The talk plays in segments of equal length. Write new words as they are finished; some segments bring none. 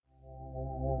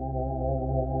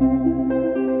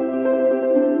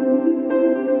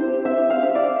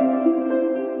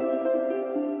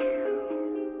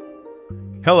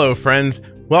Hello, friends.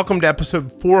 Welcome to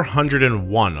episode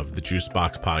 401 of the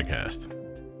Juicebox Podcast.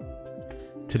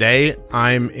 Today,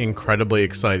 I'm incredibly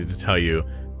excited to tell you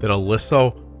that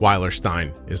Alyssa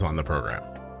Weilerstein is on the program.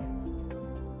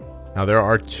 Now, there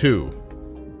are two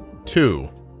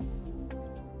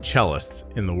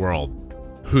cellists in the world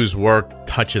whose work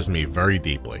touches me very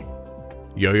deeply.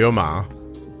 Yo-Yo Ma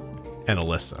and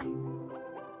Alyssa.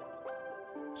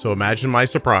 So imagine my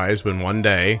surprise when one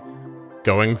day,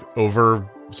 going over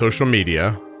social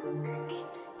media,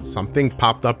 something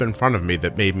popped up in front of me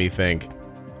that made me think,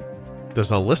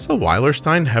 does Alyssa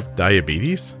Weilerstein have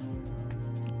diabetes?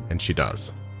 And she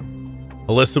does.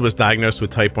 Alyssa was diagnosed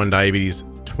with type 1 diabetes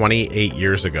 28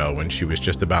 years ago when she was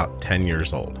just about 10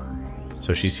 years old.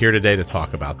 So she's here today to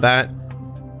talk about that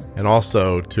and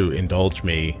also to indulge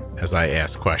me as I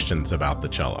ask questions about the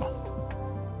cello.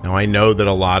 Now, I know that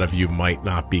a lot of you might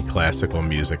not be classical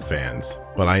music fans,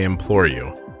 but I implore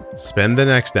you, spend the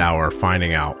next hour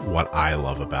finding out what I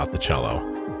love about the cello,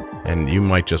 and you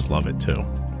might just love it too.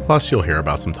 Plus, you'll hear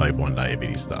about some type 1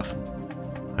 diabetes stuff.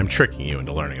 I'm tricking you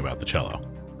into learning about the cello,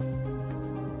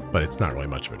 but it's not really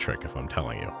much of a trick if I'm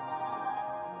telling you.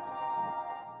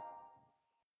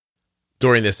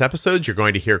 During this episode, you're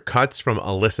going to hear cuts from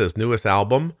Alyssa's newest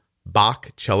album, Bach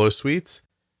Cello Suites.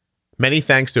 Many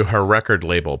thanks to her record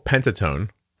label, Pentatone,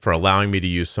 for allowing me to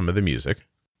use some of the music.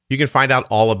 You can find out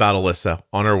all about Alyssa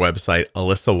on her website,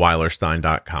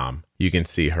 alyssaweilerstein.com. You can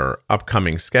see her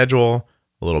upcoming schedule,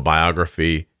 a little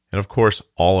biography, and of course,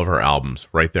 all of her albums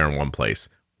right there in one place,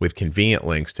 with convenient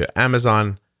links to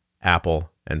Amazon, Apple,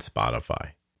 and Spotify.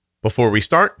 Before we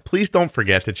start, please don't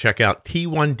forget to check out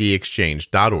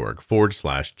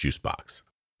t1dexchange.org/juicebox.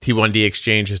 T1D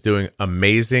Exchange is doing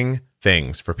amazing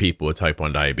things for people with type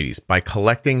 1 diabetes by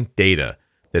collecting data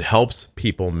that helps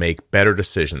people make better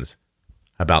decisions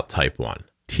about type 1.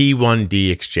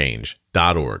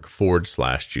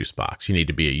 t1dexchange.org/juicebox. You need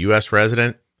to be a U.S.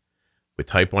 resident with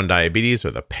type 1 diabetes or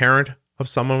the parent of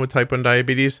someone with type 1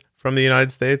 diabetes from the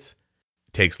United States.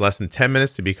 It takes less than 10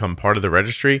 minutes to become part of the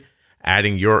registry,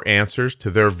 adding your answers to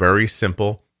their very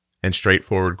simple and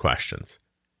straightforward questions.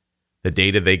 The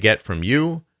data they get from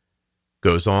you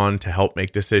goes on to help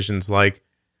make decisions like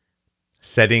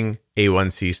setting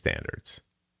A1C standards,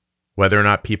 whether or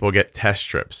not people get test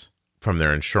strips from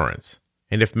their insurance,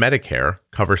 and if Medicare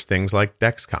covers things like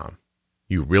Dexcom.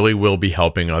 You really will be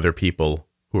helping other people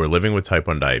who are living with type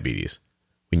 1 diabetes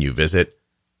when you visit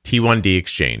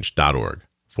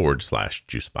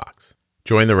t1dexchange.org/juicebox.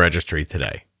 Join the registry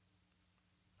today.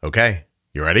 Okay,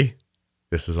 you ready?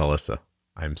 This is Alyssa.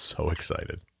 I'm so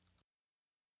excited.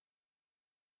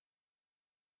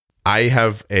 I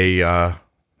have a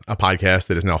podcast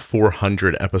that is now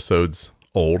 400 episodes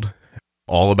old,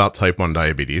 all about type 1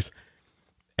 diabetes.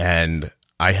 And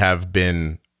I have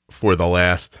been for the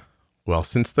last,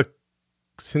 since the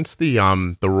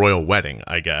royal wedding,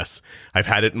 I guess, I've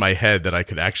had it in my head that I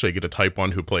could actually get a type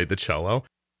 1 who played the cello,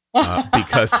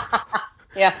 because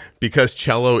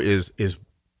cello is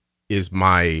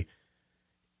my.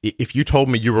 If you told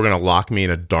me you were going to lock me in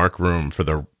a dark room for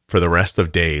the rest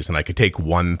of days and I could take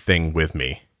one thing with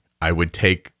me, I would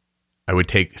take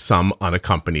some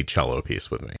unaccompanied cello piece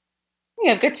with me. You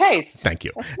have good taste. Thank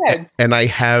you. That's good. And I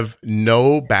have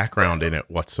no background in it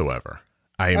whatsoever.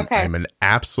 I'm an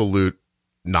absolute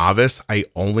novice. I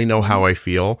only know how I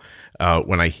feel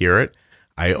when I hear it.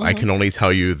 I can only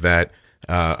tell you that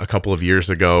a couple of years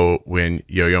ago when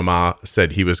Yo-Yo Ma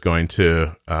said he was going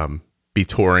to be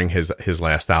touring his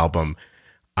last album,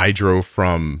 I drove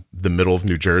from the middle of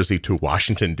New Jersey to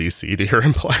Washington, D.C. to hear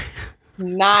him play.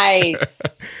 Nice.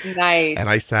 And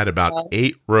I sat about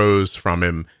 8 rows from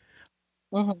him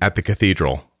at the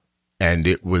cathedral, and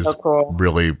it was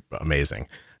really amazing.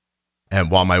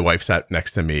 And while my wife sat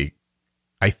next to me,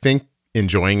 I think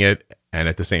enjoying it, and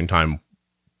at the same time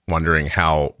wondering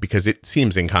how, because it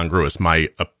seems incongruous, my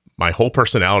whole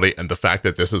personality and the fact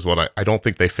that this is what I don't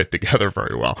think they fit together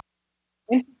very well.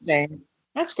 Interesting.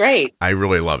 That's great. I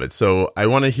really love it. So I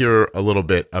want to hear a little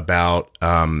bit about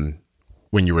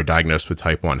when you were diagnosed with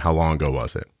type 1. How long ago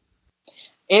was it?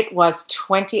 It was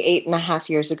 28 and a half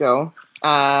years ago.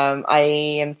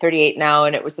 I am 38 now,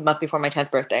 and it was the month before my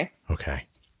 10th birthday. Okay.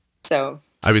 So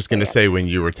I was going to say when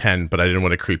you were 10, but I didn't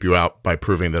want to creep you out by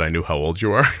proving that I knew how old you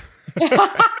were.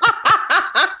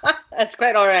 That's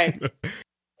quite all right.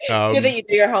 Good that you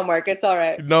do your homework. It's all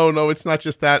right. No, it's not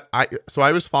just that. So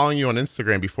I was following you on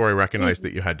Instagram before I recognized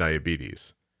that you had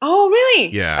diabetes. Oh,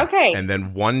 really? Yeah. Okay. And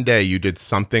then one day you did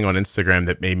something on Instagram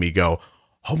that made me go,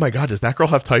 oh my God, does that girl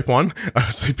have type 1? I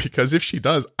was like, because if she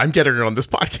does, I'm getting her on this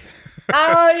podcast.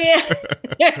 Oh,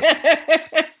 yeah.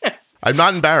 I'm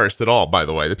not embarrassed at all, by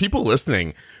the way. The people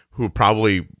listening who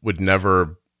probably would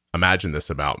never imagine this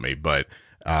about me, but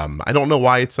I don't know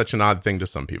why it's such an odd thing to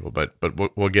some people, but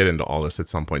we'll get into all this at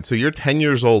some point. So you're 10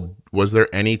 years old. Was there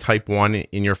any type 1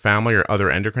 in your family or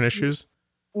other endocrine issues?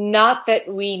 Not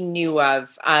that we knew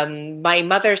of. My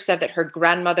mother said that her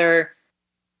grandmother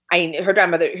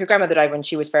died when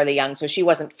she was fairly young, so she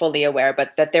wasn't fully aware,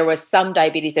 but that there was some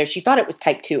diabetes there. She thought it was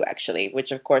type 2, actually,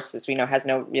 which, of course, as we know, has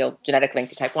no real genetic link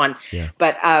to type 1. Yeah.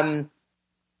 But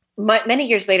many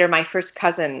years later, my first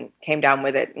cousin came down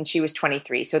with it, and she was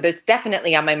 23. So there's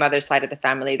definitely on my mother's side of the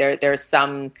family, there's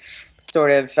some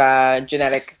sort of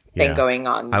genetic thing going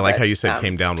on. I like how you said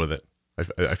came down with it.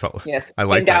 I felt yes, I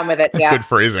like came down with it. That's good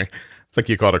phrasing. It's like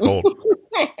you caught a cold.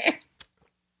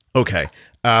 Okay.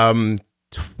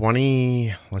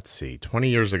 20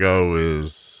 years ago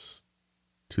is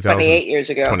 28 years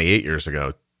ago. 28 years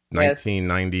ago.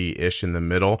 1990-ish in the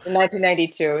middle.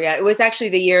 1992. Yeah, it was actually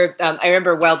the year I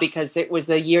remember well because it was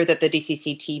the year that the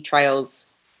DCCT trials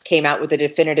came out with a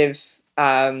definitive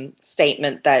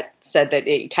statement that said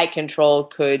that tight control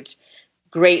could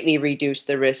greatly reduce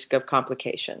the risk of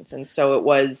complications. And so it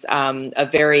was a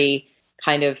very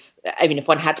kind of, I mean, if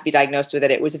one had to be diagnosed with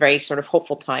it, it was a very sort of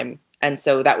hopeful time. And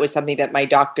so that was something that my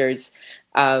doctors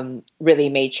really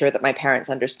made sure that my parents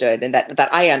understood and that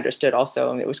I understood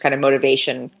also. And it was kind of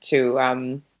motivation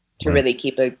to really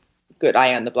keep a good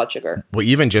eye on the blood sugar. Well,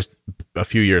 even just a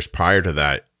few years prior to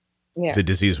that, the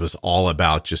disease was all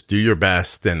about just do your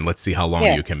best and let's see how long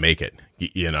you can make it,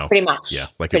 you know? Pretty much. Yeah.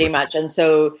 Pretty much. And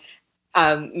so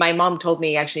my mom told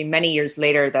me actually many years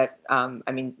later that,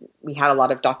 I mean, we had a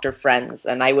lot of doctor friends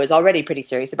and I was already pretty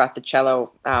serious about the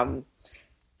cello.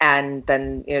 And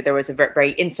then, you know, there was a very,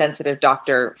 very insensitive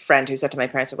doctor friend who said to my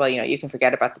parents, well, you know, you can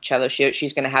forget about the cello.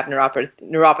 She's going to have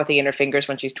neuropathy in her fingers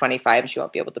when she's 25 and she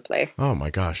won't be able to play. Oh my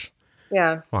gosh.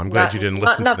 Yeah. Well, I'm glad you didn't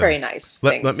listen to them. Not very nice.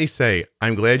 Let me say,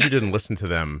 I'm glad you didn't listen to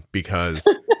them because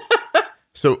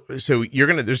so there's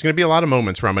going to be a lot of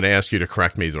moments where I'm going to ask you to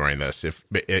correct me during this if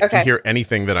you hear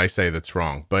anything that I say that's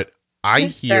wrong. But I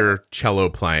hear cello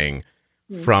playing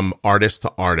from artist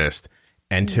to artist,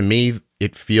 and to me,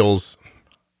 it feels.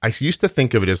 I used to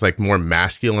think of it as like more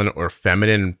masculine or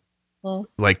feminine,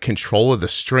 like control of the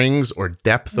strings or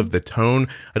depth of the tone.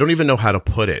 I don't even know how to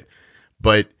put it,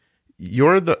 but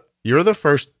you're the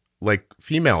first like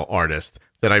female artist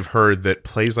that I've heard that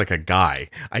plays like a guy,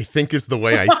 I think is the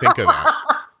way I think of that.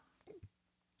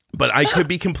 But I could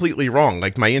be completely wrong.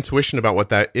 Like my intuition about what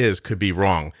that is could be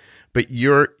wrong, but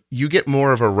you get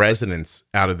more of a resonance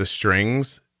out of the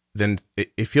strings than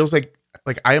it feels like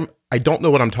I don't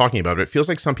know what I'm talking about, but it feels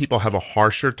like some people have a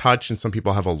harsher touch and some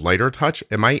people have a lighter touch.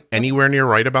 Am I anywhere near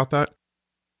right about that?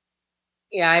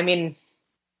 Yeah, I mean,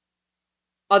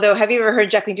 although, have you ever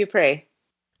heard Jacqueline Dupre?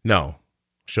 No.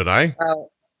 Should I?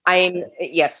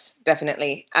 Yes,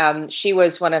 definitely. She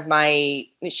was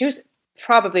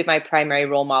probably my primary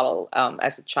role model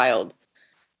as a child.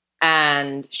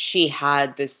 And she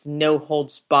had this no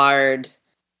holds barred,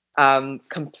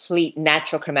 complete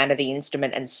natural command of the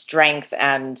instrument and strength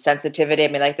and sensitivity. I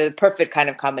mean, like the perfect kind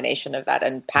of combination of that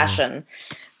and passion.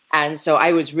 And so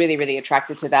I was really, really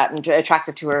attracted to that and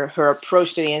attracted to her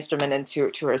approach to the instrument and to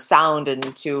her sound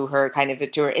and to her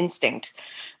to her instinct.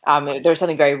 There was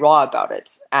something very raw about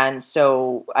it. And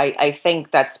so I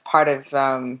think that's part of,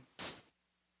 kind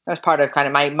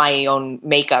of my own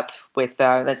makeup with,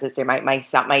 let's just say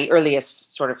my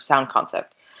earliest sort of sound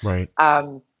concept. Right.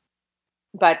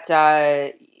 But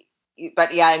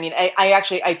yeah, I mean,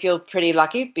 I feel pretty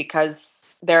lucky because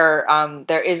there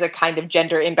is a kind of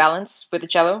gender imbalance with the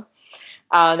cello.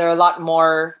 There are a lot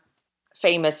more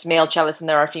famous male cellists than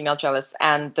there are female cellists,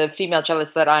 and the female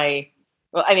cellists that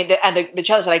the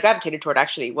cellist that I gravitated toward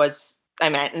actually was, I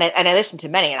mean, and I listened to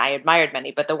many and I admired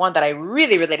many, but the one that I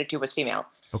really related to was female.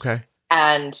 Okay.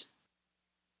 And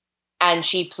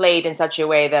she played in such a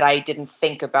way that I didn't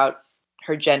think about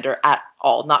her gender at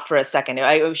all, not for a second.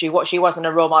 She wasn't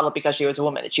a role model because she was a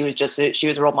woman. She was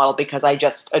a role model because I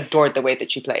just adored the way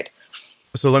that she played.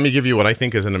 So let me give you what I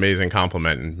think is an amazing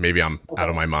compliment, and maybe I'm out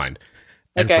of my mind.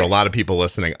 And for a lot of people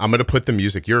listening, I'm going to put the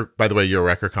music. By the way, your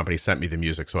record company sent me the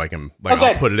music, so I can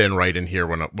I'll put it in right in here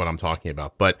what I'm talking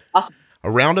about. But awesome.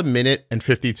 Around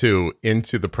 1:52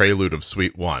 into the prelude of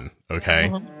Suite 1,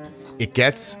 okay, it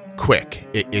gets quick.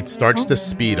 It starts to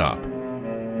speed up.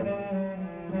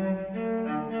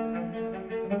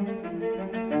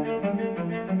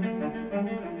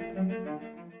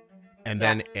 And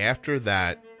then after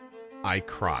that, I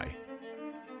cry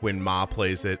when Ma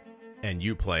plays it and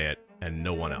you play it. and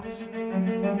no one else.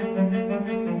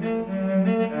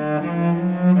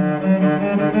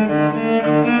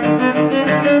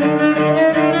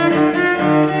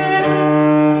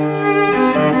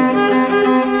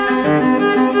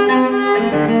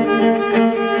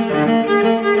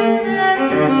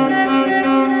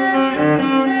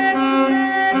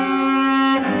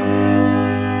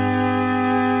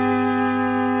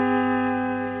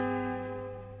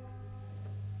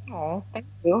 Oh, thank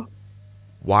you.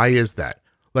 Why is that?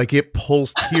 Like, it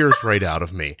pulls tears right out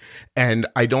of me, and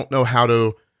I don't know how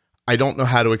to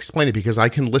explain it, because I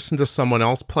can listen to someone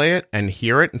else play it and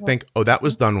hear it and think, oh, that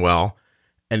was done well,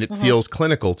 and it feels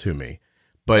clinical to me.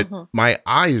 But my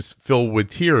eyes fill with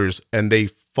tears and they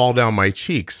fall down my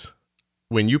cheeks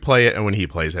when you play it and when he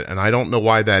plays it. And I don't know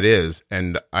why that is.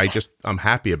 And I'm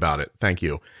happy about it. Thank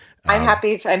you. I'm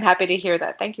happy to hear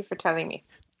that. Thank you for telling me.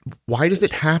 Why does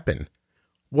it happen?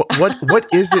 What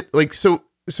is it like? So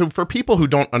for people who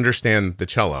don't understand the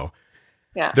cello,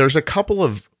 there's a couple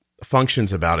of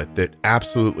functions about it that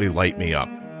absolutely light me up.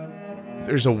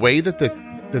 There's a way that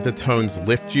the tones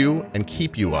lift you and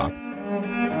keep you up.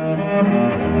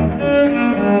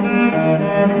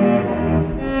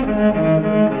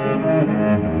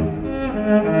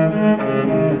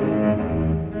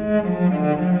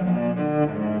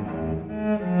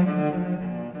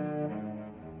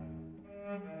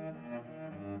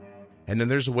 And then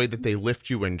there's a way that they lift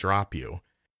you and drop you.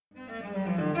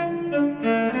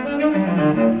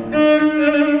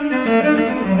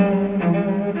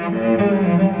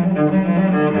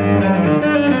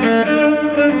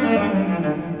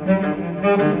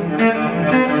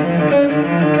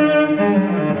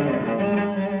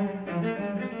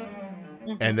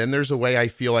 And then there's a way I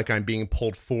feel like I'm being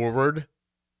pulled forward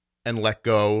and let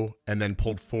go and then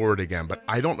pulled forward again. But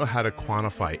I don't know how to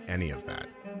quantify any of that.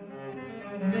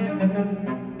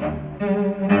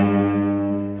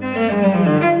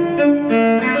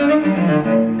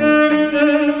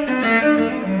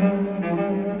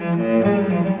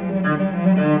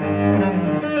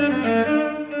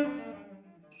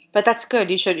 But that's good.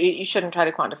 You shouldn't try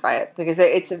to quantify it, because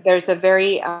there's a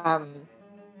very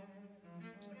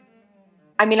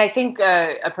I think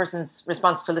a person's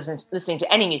response to listening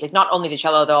to any music, not only the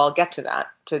cello, though I'll get to that,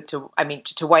 to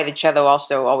why the cello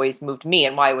also always moved me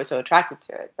and why I was so attracted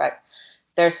to it. But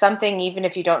there's something, even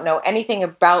if you don't know anything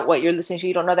about what you're listening to,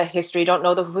 you don't know the history, you don't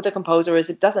know who the composer is,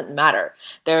 it doesn't matter.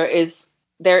 There is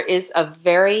a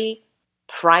very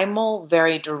primal,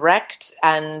 very direct,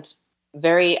 and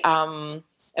very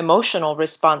emotional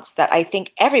response that I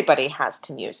think everybody has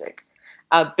to music.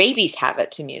 Babies have it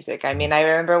to music. I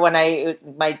remember when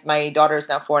my daughter is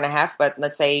now 4.5, but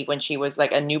let's say when she was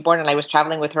like a newborn and I was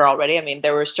traveling with her already,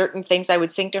 there were certain things I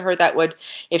would sing to her that would,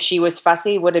 if she was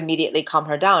fussy, would immediately calm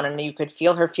her down. And you could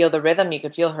feel the rhythm. You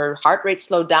could feel her heart rate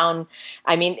slow down.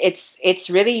 It's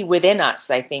really within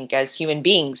us, I think, as human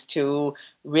beings, to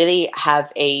really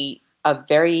have a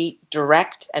very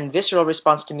direct and visceral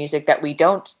response to music that we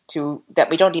don't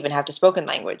even have to spoken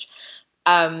language.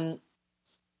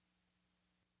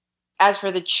 As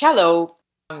for the cello,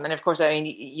 and of course,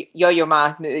 Yo-Yo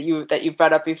Ma, that you've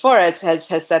brought up before, has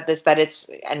said this, that it's,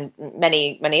 and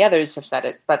many others have said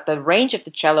it, but the range of the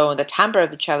cello and the timbre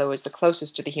of the cello is the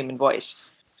closest to the human voice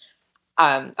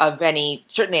of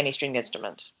certainly any stringed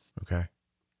instrument. Okay.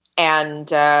 And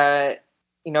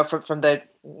from the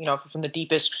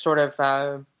deepest sort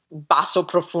of basso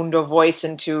profundo voice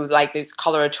into like this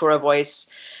coloratura voice,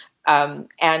 and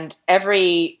in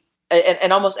every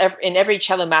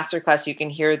cello masterclass, you can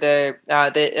hear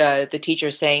the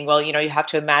teacher saying, "Well, you have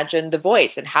to imagine the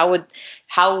voice, and how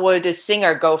would a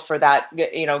singer go for that?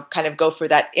 Kind of go for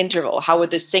that interval. How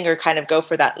would the singer kind of go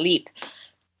for that leap?"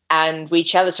 And we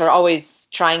cellists are always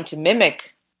trying to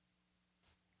mimic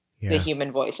the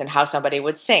human voice and how somebody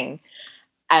would sing.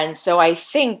 And so I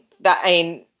think that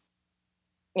I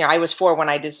was 4 when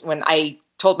I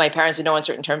told my parents in no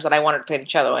uncertain terms that I wanted to play the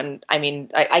cello, and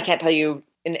I can't tell you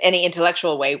in any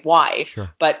intellectual way why,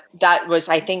 sure. But that was,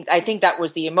 I think that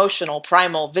was the emotional,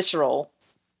 primal, visceral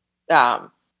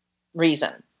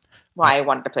reason why I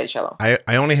wanted to play cello. I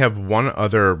only have one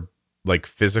other like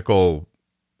physical.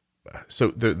 So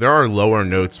there are lower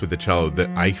notes with the cello that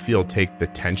I feel take the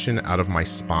tension out of my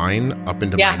spine up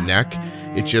into my neck.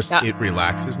 It just, it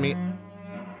relaxes me.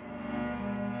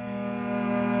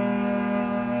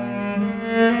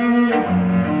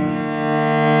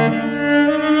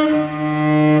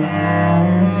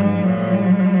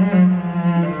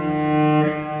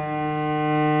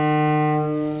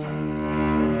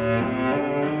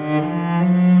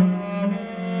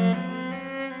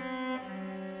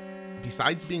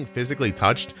 Besides being physically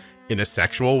touched in a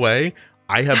sexual way,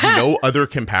 I have no other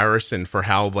comparison for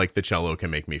how like the cello can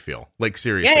make me feel. Like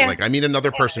seriously, Yeah. like I mean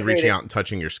another person reaching out and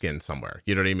touching your skin somewhere.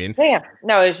 You know what I mean? Yeah.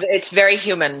 No, it's very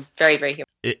human, very very human.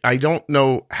 I don't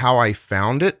know how I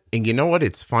found it, and you know what?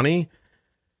 It's funny.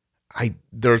 I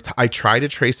try to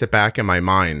trace it back in my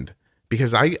mind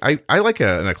because I like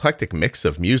an eclectic mix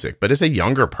of music. But as a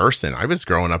younger person, I was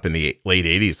growing up in the late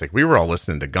 80s. Like we were all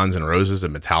listening to Guns N' Roses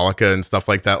and Metallica and stuff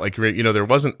like that. Like, you know, there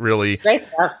wasn't really It's great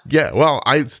stuff. Yeah. Well,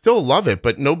 I still love it,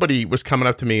 but nobody was coming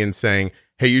up to me and saying,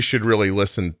 hey, you should really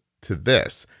listen to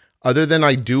this. Other than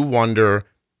I do wonder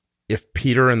if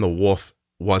Peter and the Wolf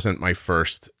wasn't my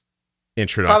first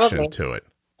introduction to it.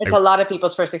 It's a lot of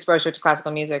people's first exposure to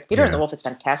classical music. Peter and the Wolf is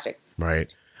fantastic. Right.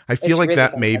 I feel like really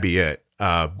that may be it.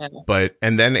 But,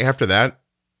 and then after that,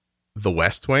 The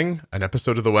West Wing, an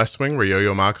episode of The West Wing where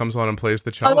Yo-Yo Ma comes on and plays the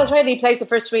cello. Oh, that's right. He plays the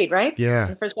first suite, right? Yeah.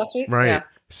 The first Bach suite? Right. Yeah.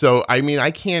 So, I mean, I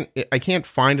can't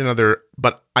find another,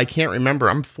 but I can't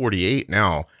remember. I'm 48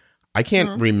 now. I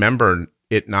can't remember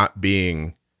it not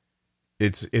being,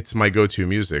 it's my go-to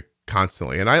music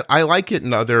constantly. And I like it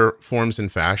in other forms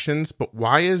and fashions, but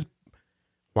why is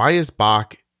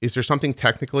Bach, is there something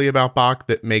technically about Bach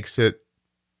that makes it,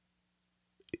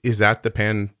 is that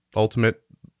the ultimate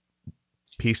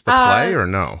piece to play or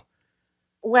no?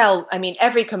 Well, I mean,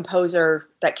 every composer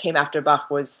that came after Bach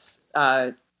was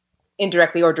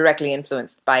indirectly or directly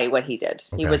influenced by what he did.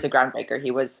 Okay. He was a groundbreaker.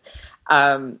 He was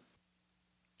in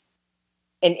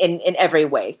every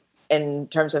way, in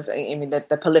terms of, I mean,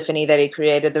 the polyphony that he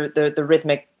created, the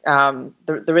rhythmic,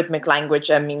 the rhythmic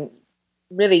language. I mean,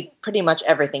 really pretty much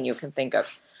everything you can think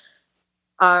of.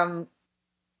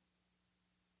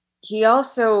 He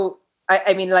also,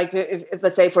 I mean, like if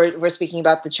let's say if we're speaking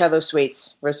about the cello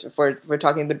suites, we're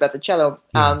talking a bit about the cello.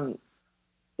 The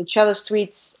cello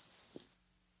suites,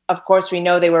 of course, we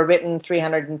know they were written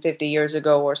 350 years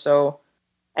ago or so,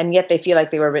 and yet they feel like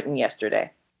they were written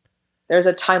yesterday. There's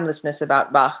a timelessness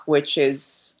about Bach, which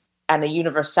is, and a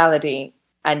universality,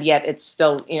 and yet it's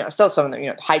still, still some,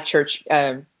 high church.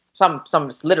 Some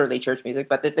is literally church music,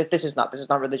 but this is not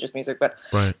religious music. But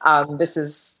right. This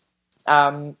is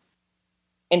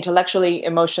intellectually,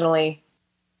 emotionally.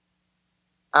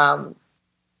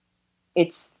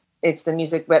 It's the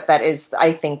music that is,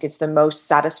 I think, it's the most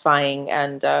satisfying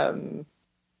and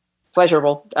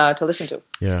pleasurable to listen to.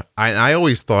 Yeah, I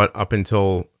always thought up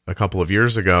until a couple of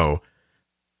years ago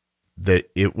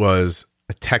that it was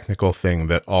a technical thing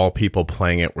that all people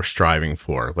playing it were striving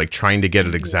for, like trying to get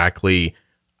it exactly,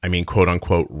 I mean, quote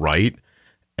unquote, right.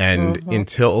 And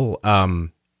until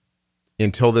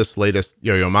this latest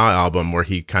Yo-Yo Ma album, where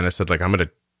he kind of said, like, I'm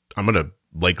gonna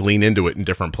like lean into it in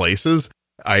different places.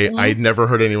 I'd never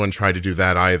heard anyone try to do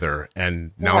that either,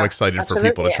 and now I'm excited for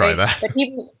people to try that. But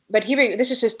this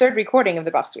is his third recording of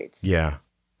the Bach suites. Yeah,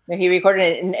 he recorded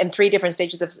it in three different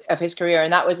stages of his career,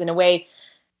 and that was in a way.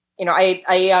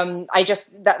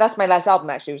 That's my last album,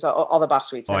 actually. It was all the Bach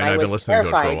suites. Oh, and I've been listening to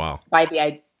it for a while.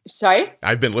 Sorry?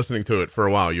 I've been listening to it for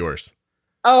a while, yours.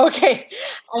 Oh, okay.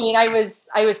 I mean, I was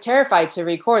terrified to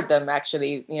record them,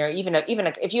 actually. Even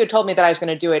if you had told me that I was going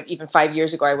to do it even 5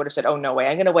 years ago, I would have said, oh, no way.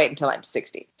 I'm going to wait until I'm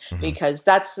 60. Because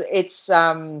I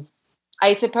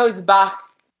suppose Bach,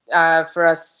 for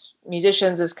us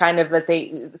musicians, is kind of, let's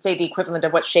say the equivalent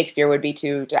of what Shakespeare would be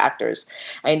to actors.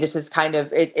 I mean, this is kind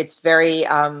of, it's very,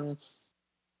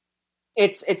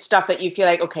 it's stuff that you feel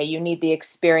like, okay, you need the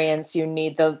experience, you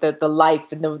need the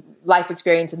life and the life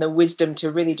experience and the wisdom to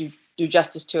really do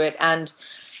justice to it. And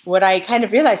what I kind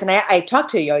of realized, and I talked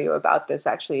to Yo-Yo about this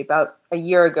actually about a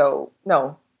year ago,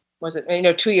 no, was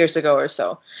it, 2 years ago or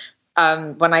so,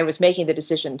 when I was making the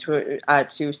decision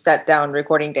to set down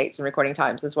recording dates and recording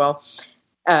times as well.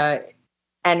 And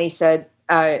he said,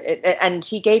 and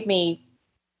he gave me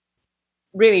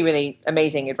really, really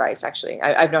amazing advice, actually.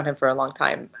 I've known him for a long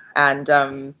time.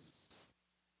 And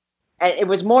it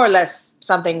was more or less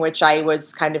something which I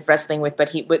was kind of wrestling with, but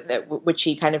which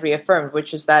he kind of reaffirmed,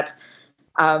 which is that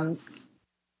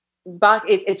Bach,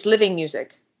 it's living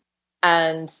music.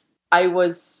 And I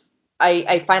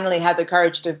finally had the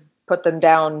courage to put them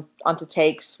down onto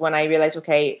takes when I realized,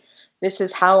 okay, this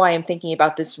is how I am thinking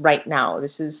about this right now. I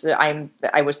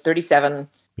was 37,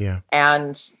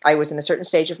 and I was in a certain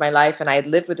stage of my life, and I had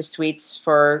lived with the suites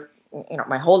for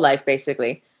my whole life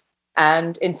basically.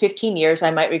 And in 15 years,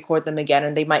 I might record them again,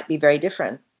 and they might be very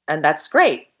different, and that's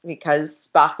great because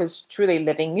Bach is truly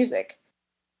living music,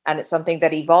 and it's something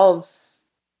that evolves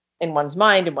in one's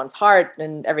mind, in one's heart,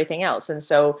 and everything else. And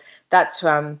so that's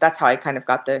how I kind of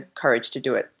got the courage to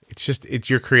do it.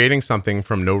 You're creating something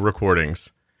from no recordings.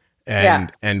 Yeah.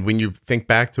 And when you think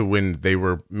back to when they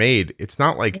were made, it's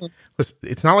not like, Mhm. listen,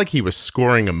 it's not like he was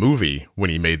scoring a movie when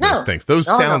he made those No. things. Those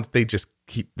No, no. sounds, they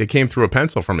came through a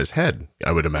pencil from his head,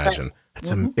 I would That's right. imagine.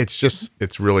 Mhm.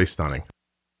 It's really stunning.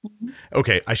 Mhm.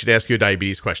 Okay, I should ask you a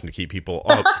diabetes question to keep people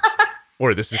up.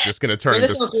 Or this is just going to turn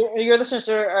Your listeners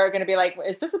are going to be like,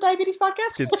 is this a diabetes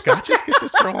podcast? Did Scott just get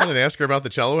this girl on and ask her about the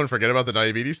cello and forget about the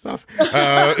diabetes stuff?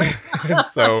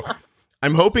 So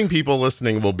I'm hoping people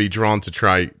listening will be drawn to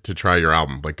try your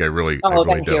album. Like I really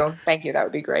Thank do. you. Thank you. That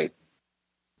would be great.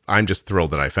 I'm just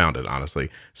thrilled that I found it, honestly.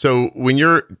 So when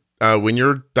you're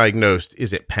diagnosed,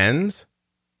 is it pens?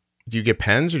 Do you get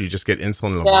pens or do you just get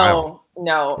insulin in a vial?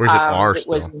 No. Or is it R It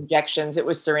was still? injections. It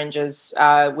was syringes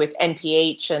with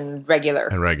NPH and regular.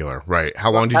 And regular, right. How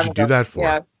long did you do that for?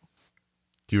 Yeah.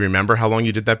 Do you remember how long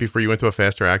you did that before you went to a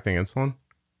faster acting insulin?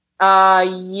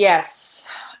 Yes.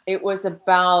 It was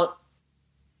about,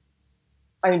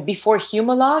 before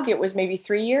Humalog, it was maybe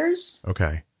 3 years.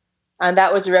 Okay. And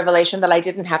that was a revelation that I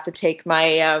didn't have to take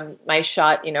my my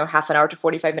shot, half an hour to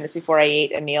 45 minutes before I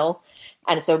ate a meal.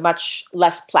 And so much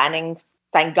less planning,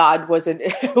 thank God,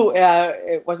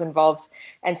 it was involved.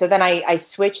 And so then I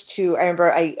switched to, I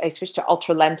remember I switched to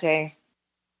Ultra Lente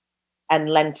and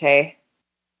Lente.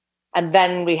 And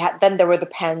then then there were the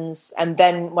pens. And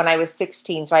then when I was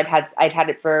 16, so I'd had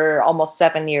it for almost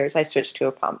 7 years, I switched to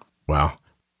a pump. Wow.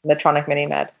 Medtronic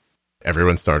MiniMed.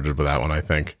 Everyone started with that one, I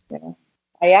think. Yeah.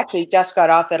 I actually just got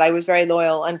off it. I was very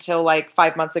loyal until like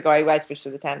 5 months ago. I switched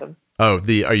to the Tandem. Oh,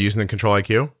 are you using the Control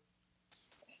IQ?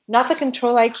 Not the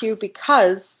Control IQ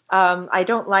because I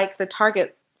don't like the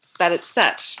targets that it's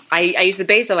set. I use the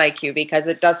Basal IQ because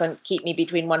it doesn't keep me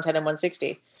between 110 and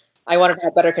 160. I wanted to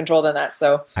have better control than that.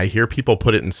 So I hear people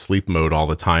put it in sleep mode all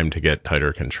the time to get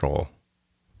tighter control.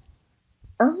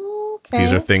 Okay.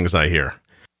 These are things I hear.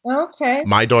 Okay.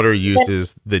 My daughter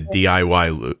uses the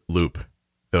DIY loop,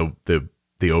 the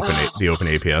open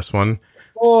APS one.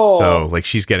 Oh. So like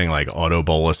she's getting like auto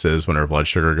boluses when her blood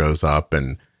sugar goes up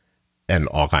and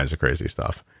all kinds of crazy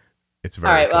stuff. It's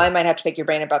very all right. cool. Well, I might have to pick your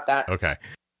brain about that. Okay.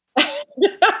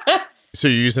 So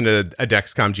you're using a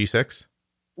Dexcom G6?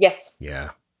 Yes.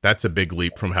 Yeah. That's a big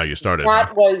leap from how you started.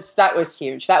 That was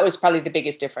huge. That was probably the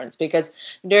biggest difference because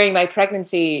during my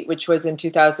pregnancy, which was in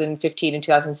 2015 and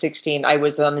 2016, I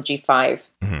was on the G5.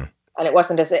 Mm-hmm. And it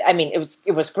wasn't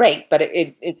it was great, but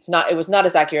it was not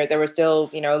as accurate. There was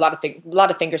still, a lot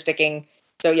of finger sticking.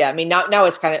 So yeah, now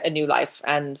it's kind of a new life.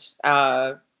 And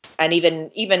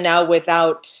even now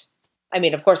without,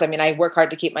 of course, I work hard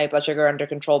to keep my blood sugar under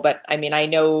control, but I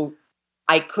know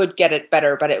I could get it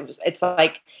better, but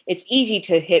it's easy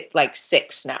to hit like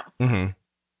 6 now. Mm-hmm.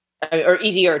 Or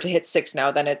easier to hit 6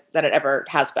 now than it ever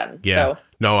has been. Yeah. So,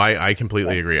 no, I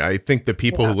completely agree. I think the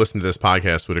people who listen to this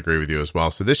podcast would agree with you as well.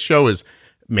 So this show is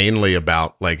mainly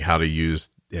about like how to use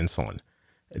insulin.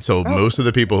 And so most of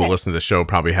the people who listen to the show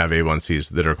probably have A1Cs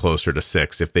that are closer to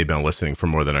 6 if they've been listening for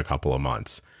more than a couple of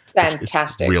months.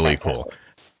 fantastic. Really fantastic. cool.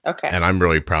 Okay. And I'm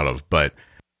really proud of, but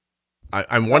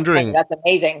I'm wondering. That's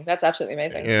amazing. That's absolutely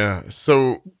amazing. Yeah.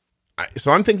 So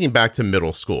I'm thinking back to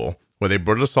middle school where they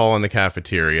brought us all in the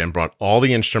cafeteria and brought all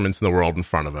the instruments in the world in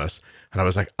front of us. And I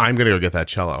was like, I'm going to go get that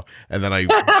cello. And then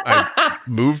I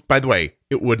moved. By the way,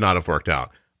 it would not have worked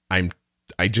out. I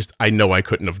know I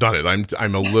couldn't have done it.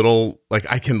 I'm a little like,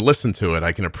 I can listen to it.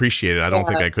 I can appreciate it. I don't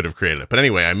think I could have created it. But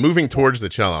anyway, I'm moving towards the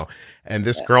cello and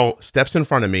this girl steps in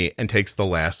front of me and takes the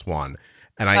last one.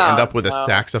 And I end up with a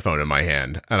saxophone in my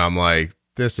hand. And I'm like,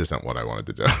 this isn't what I wanted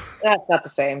to do. That's not the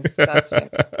same. Not the same.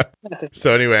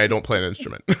 So anyway, I don't play an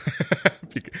instrument.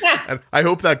 And I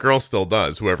hope that girl still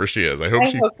does, whoever she is. I hope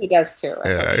she does too.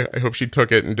 I hope she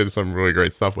took it and did some really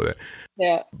great stuff with it.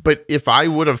 Yeah. But if I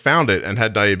would have found it and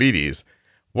had diabetes,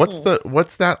 what's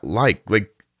that like?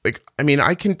 I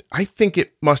think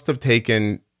it must have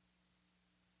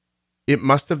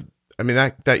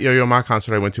that Yo-Yo Ma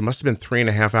concert I went to must have been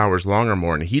 3.5 hours long or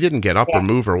more, and he didn't get up or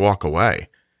move or walk away.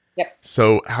 Yep.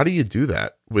 So how do you do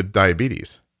that with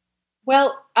diabetes?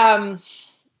 Well, I'm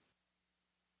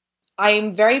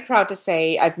very proud to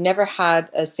say I've never had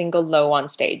a single low on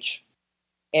stage.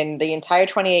 In the entire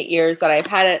 28 years that I've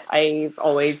had it, I've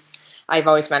always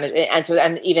managed it.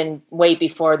 And even way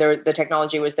before the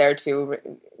technology was there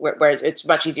where it's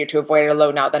much easier to avoid a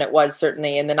low now than it was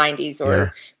certainly in the 90s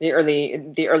or the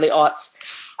early aughts.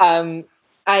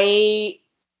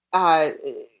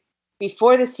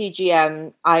 Before the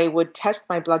CGM, I would test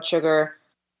my blood sugar.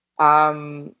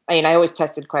 I always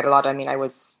tested quite a lot.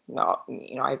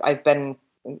 I've been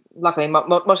luckily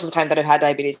most of the time that I've had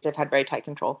diabetes, I've had very tight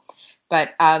control.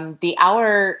 But in the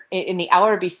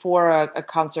hour before a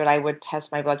concert, I would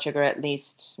test my blood sugar at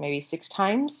least maybe 6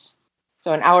 times.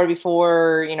 So an hour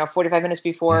before, 45 minutes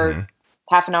before, Mhm.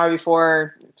 half an hour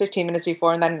before, 15 minutes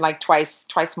before, and then like twice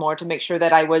more to make sure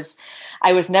that I was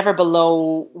never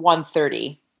below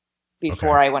 130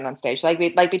 before Okay. I went on stage. Like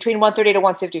between 130 to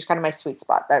 150 is kind of my sweet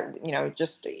spot. That,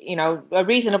 just, a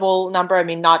reasonable number. I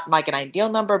mean, not like an ideal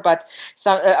number, but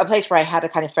a place where I had a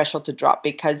kind of threshold to drop,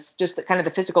 because just the kind of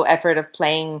the physical effort of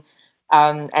playing,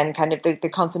 and kind of the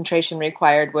concentration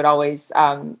required would always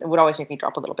make me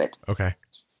drop a little bit. Okay.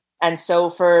 And so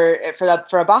for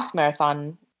a Bach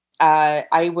marathon,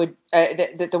 I would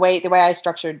the way I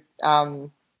structured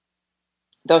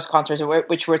those concerts,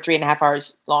 which were 3.5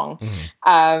 hours long.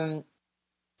 Mhm.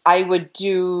 I would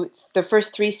do the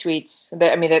first three suites.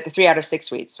 The 3 out of 6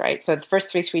 suites, right? So the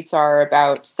first 3 suites are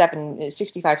about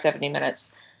 65, 70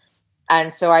 minutes.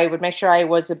 And so I would make sure I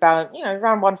was about,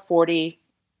 around 140.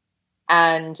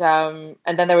 And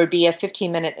then there would be a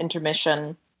 15-minute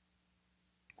intermission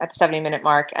at the 70-minute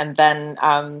mark. And then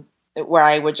where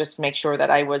I would just make sure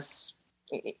that I was,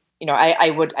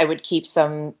 I would keep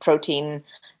some protein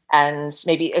and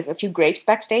maybe a few grapes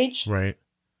backstage. Right.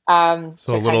 So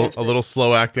To a little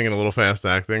slow acting and a little fast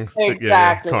acting.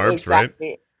 Exactly, Carbs, exactly.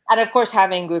 right? And of course,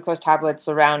 having glucose tablets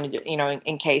around,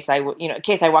 in case in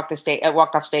case I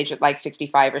walked off stage at like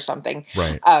 65 or something,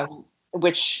 Right.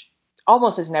 Which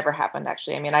almost has never happened,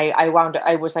 actually. I mean,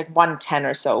 I was like 110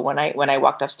 or so when I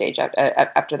walked off stage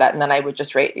after that, and then I would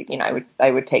just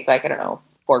I would take, like, I don't know,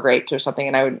 4 grapes or something,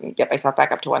 and I would get myself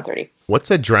back up to 130. What's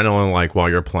adrenaline like while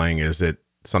you're playing? Is it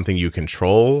something you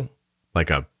control, like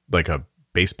a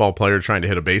baseball player trying to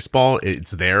hit a baseball?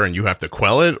 It's there and you have to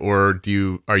quell it, or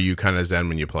are you kind of zen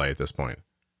when you play at this point?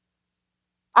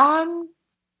 The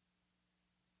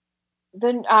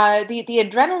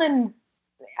adrenaline,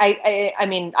 I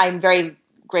mean, I'm very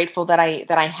grateful that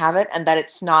I have it, and that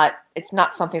it's not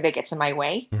something that gets in my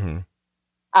way.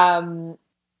 Mm-hmm.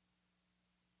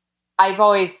 I've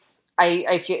always,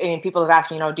 I feel, people have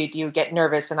asked me, do you get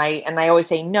nervous? And I always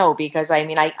say no, because I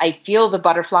mean, I feel the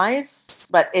butterflies,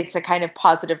 but it's a kind of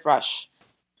positive rush.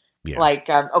 Yeah. Like,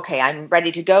 okay, I'm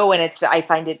ready to go. And I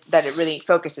find it that it really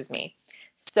focuses me.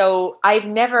 So I've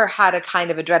never had a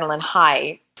kind of adrenaline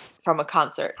high from a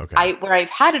concert. Okay. Where I've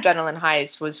had adrenaline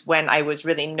highs was when I was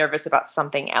really nervous about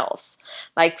something else.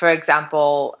 Like, for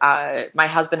example, my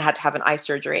husband had to have an eye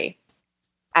surgery,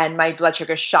 and my blood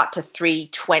sugar shot to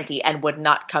 320 and would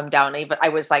not come down. Even I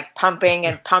was like pumping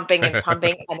and pumping and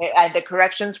pumping, and the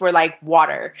corrections were like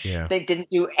water. Yeah. They didn't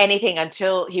do anything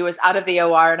until he was out of the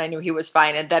OR, and I knew he was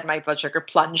fine. And then my blood sugar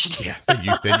plunged. Yeah.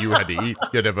 Then you had to eat.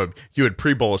 You had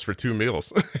pre-bolus for 2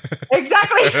 meals.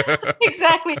 Exactly.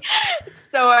 Exactly.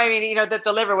 So I mean, that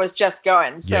the liver was just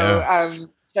going. So Yeah.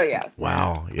 So yeah.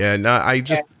 Wow. Yeah. No,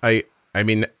 I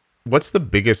mean, what's the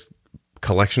biggest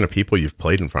collection of people you've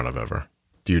played in front of ever?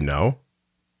 Do you know?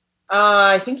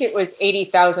 I think it was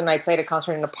 80,000. I played a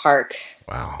concert in a park.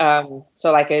 Wow.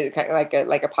 So like a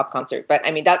pop concert, but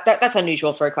I mean that's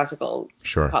unusual for a classical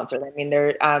concert. I mean,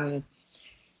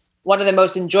 one of the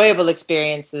most enjoyable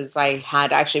experiences I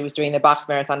had actually was doing the Bach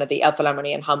Marathon at the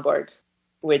Elbphilharmonie in Hamburg,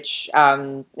 which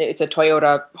it's a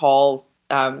Toyota hall.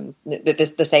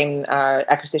 The same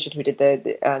acoustician who did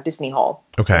the Disney Hall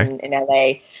in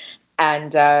LA,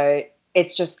 and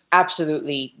it's just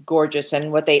absolutely gorgeous.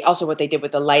 And what they did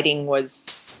with the lighting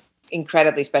was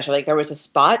incredibly special. Like, there was a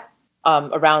spot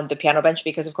around the piano bench,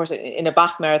 because of course in a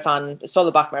Bach marathon, a solo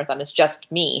Bach marathon, it's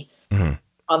just me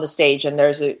on the stage, and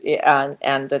there's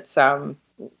and it's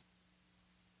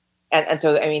and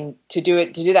so I mean, to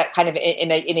do that kind of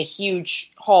in a huge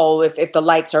hall, if the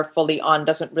lights are fully on,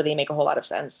 doesn't really make a whole lot of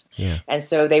sense. Yeah. And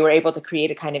so they were able to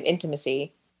create a kind of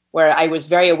intimacy where I was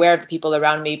very aware of the people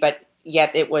around me, but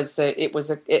yet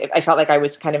I felt like I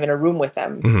was kind of in a room with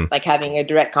them, like having a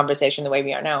direct conversation the way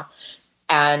we are now.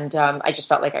 And I just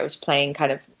felt like I was playing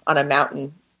kind of on a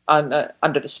mountain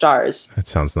under the stars. That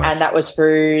sounds nice. And that was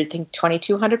for, I think,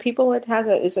 2,200 people. It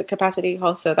is a capacity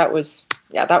hall. So that was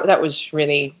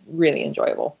really, really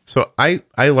enjoyable. So I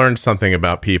learned something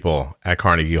about people at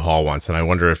Carnegie Hall once, and I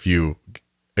wonder if you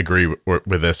agree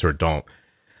with this or don't.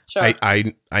 Sure.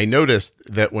 I noticed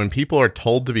that when people are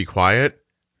told to be quiet,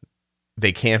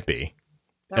 they can't be.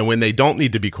 No. And when they don't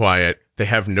need to be quiet, they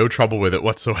have no trouble with it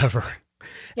whatsoever.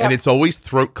 Yep. And it's always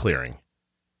throat clearing.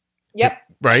 Yep.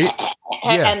 Right.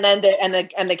 Yeah. And then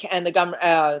the gum.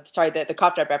 The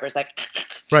cough drop pepper is like.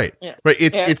 Right. Yeah. Right.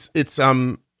 It's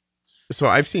So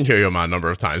I've seen Yo-Yo Ma a number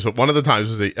of times, but one of the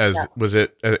times was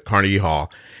at Carnegie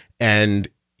Hall, and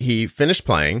he finished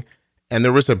playing, and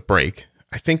there was a break.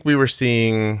 I think we were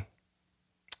seeing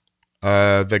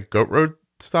the Goat Road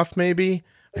stuff, maybe.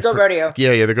 The Goat Rodeo.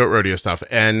 Yeah, the Goat Rodeo stuff.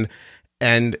 And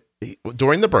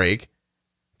during the break,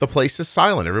 the place is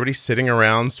silent. Everybody's sitting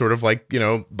around sort of like,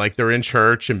 like they're in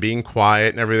church and being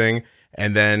quiet and everything.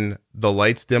 And then the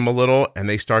lights dim a little and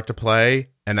they start to play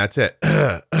and that's it.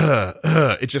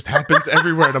 It just happens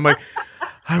everywhere. And I'm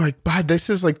like, God, this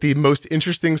is like the most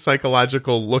interesting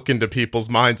psychological look into people's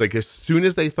minds. Like as soon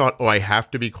as they thought, oh, I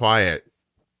have to be quiet,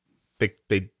 they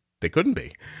couldn't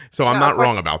be. So I'm not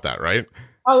wrong about that, right?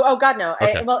 Oh God, no.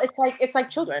 Okay. Well, it's like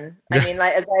children. I mean,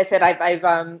 like, as I said, I've I have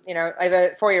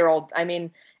a 4-year-old. I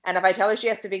mean, and if I tell her she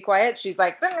has to be quiet, she's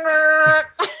like, and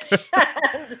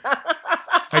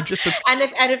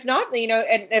if not,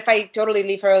 and if I totally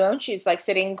leave her alone, she's like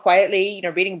sitting quietly,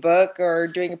 reading a book or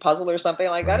doing a puzzle or something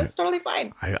like that. It's totally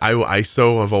fine. I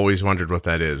so have always wondered what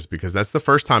that is because that's the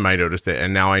first time I noticed it,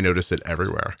 and now I notice it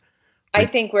everywhere. I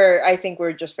think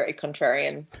we're just very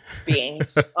contrarian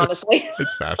beings, honestly.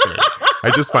 It's fascinating. I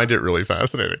just find it really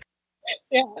fascinating.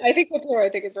 Yeah, I think so too. I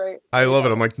think it's right. I love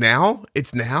it. I'm like, now?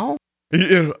 It's now?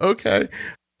 Yeah, okay.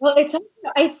 Well,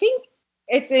 I think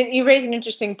you raise an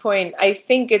interesting point. I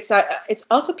think it's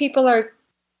also people are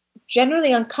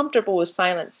generally uncomfortable with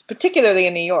silence, particularly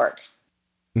in New York,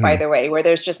 by the way, where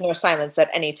there's just no silence at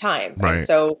any time. Right. And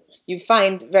so you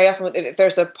find very often if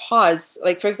there's a pause,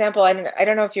 like for example, I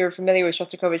don't know if you're familiar with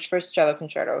Shostakovich's First Cello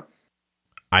Concerto.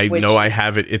 I know I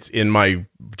have it. It's in my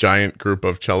giant group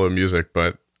of cello music,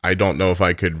 but I don't know if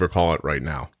I could recall it right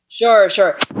now. Sure.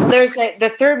 There's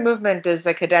the third movement is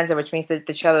a cadenza, which means that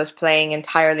the cello is playing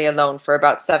entirely alone for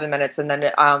about 7 minutes, and then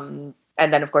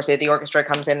of course the orchestra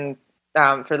comes in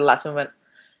for the last movement,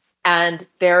 and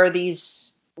there are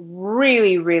these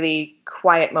really, really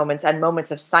quiet moments and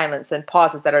moments of silence and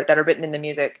pauses that are written in the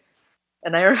music.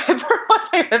 And I remember once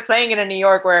I was playing it in New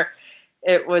York where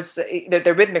it was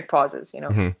the rhythmic pauses,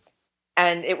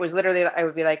 and it was literally I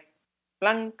would be like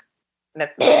blank and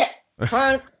then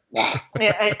blank.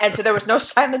 And so there was no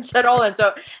silence at all. And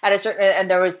so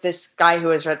and there was this guy who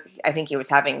was, I think he was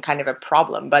having kind of a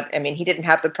problem, but I mean, he didn't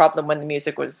have the problem when the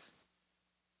music was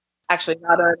actually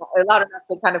loud enough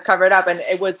to kind of cover it up. And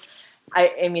it was,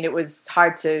 I mean, it was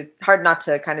hard not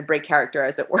to kind of break character,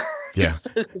 as it were. Yeah.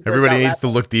 Everybody needs to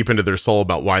look deep into their soul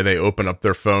about why they open up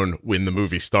their phone when the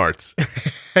movie starts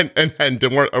and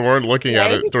weren't looking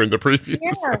at it during the previews.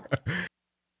 Yeah.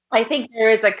 I think there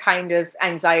is a kind of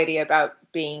anxiety about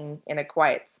being in a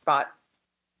quiet spot.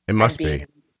 It must be.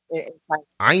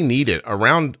 I need it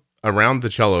around the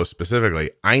cello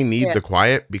specifically. I need the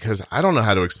quiet because I don't know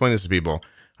how to explain this to people.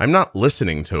 I'm not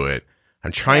listening to it.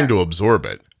 I'm trying to absorb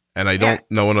it. And I don't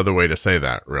know another way to say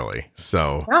that, really.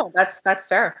 So no, that's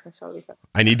fair. That's totally fair.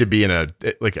 I need to be in I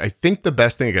think the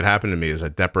best thing that could happen to me is a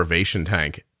deprivation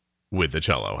tank with the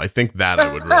cello. I think that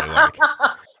I would really like.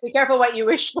 Be careful what you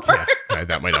wish for. Yeah,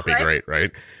 that might not be great,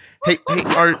 right? Hey,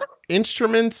 are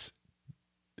instruments,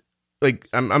 like,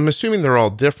 I'm assuming they're all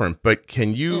different, but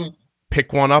can you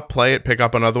pick one up, play it, pick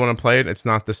up another one and play it? It's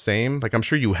not the same? Like, I'm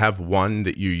sure you have one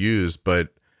that you use, but...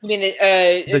 You mean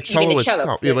the cello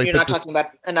itself? Yeah, You're not talking about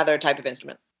another type of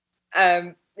instrument.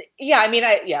 Yeah, I mean,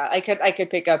 I could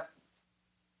pick up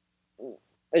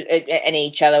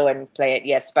any cello and play it,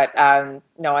 yes, but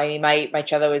no, I mean, my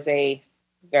cello is a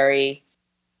very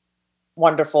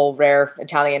wonderful, rare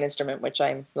Italian instrument, which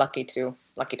I'm lucky to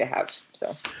have.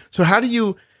 So how do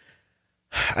you?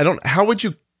 How would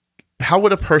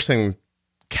a person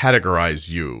categorize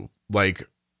you? Like,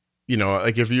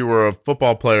 like if you were a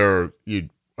football player,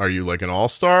 are you like an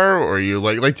all-star, or are you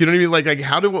like do you know what I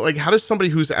mean? Like how does somebody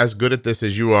who's as good at this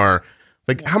as you are,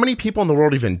 like how many people in the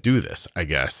world even do this? I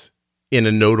guess in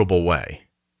a notable way.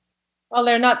 Well,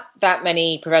 there are not that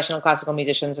many professional classical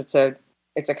musicians. It's a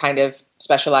kind of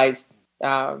specialized.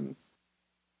 It's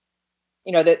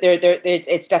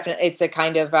definitely it's a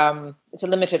kind of it's a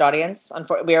limited audience.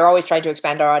 We are always trying to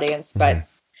expand our audience, but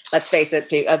let's face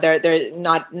it, they're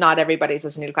not everybody's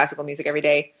listening to classical music every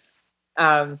day.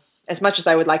 As much as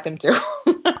I would like them to.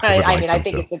 I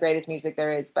think it's the greatest music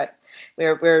there is, but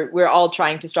we're all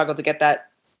trying to struggle to get that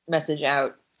message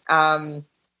out.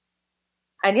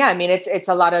 And yeah, I mean, it's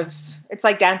a lot of, it's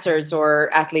like dancers or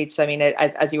athletes. I mean,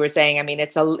 as you were saying, I mean,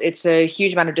 it's a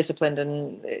huge amount of discipline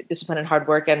and hard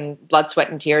work and blood, sweat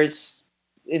and tears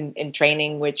in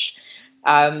training, which,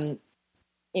 not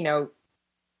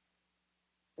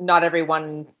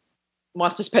everyone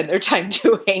wants to spend their time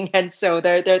doing. And so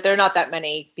there are not that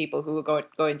many people who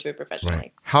go into it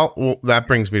professionally. Right. That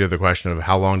brings me to the question of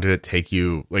how long did it take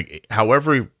you, like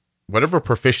whatever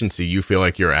proficiency you feel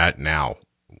like you're at now,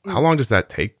 how long does that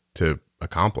take to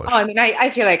accomplish? Oh, I mean,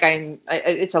 I feel like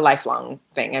it's a lifelong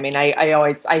thing. I mean,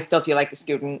 I still feel like a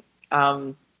student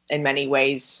in many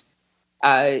ways.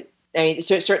 I mean,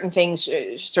 certain things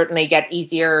certainly get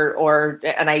easier,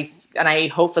 and I I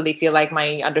hopefully feel like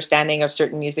my understanding of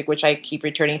certain music, which I keep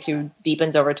returning to,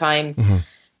 deepens over time. Mm-hmm.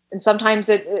 And sometimes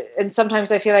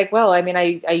I feel like, well, I mean,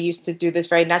 I used to do this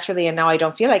very naturally, and now I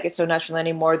don't feel like it's so natural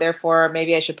anymore. Therefore,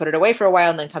 maybe I should put it away for a while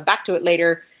and then come back to it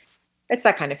later. It's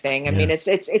that kind of thing. I mean, it's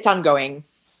ongoing.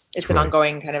 It's an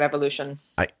ongoing kind of evolution.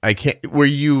 I can't. So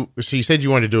you said you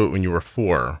wanted to do it when you were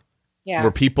 4. Yeah.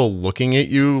 Were people looking at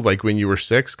you like when you were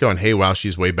 6, going, "Hey, wow,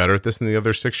 she's way better at this than the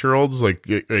other 6-year-olds? Like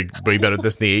way better at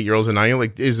this than the 8-year-olds and 9?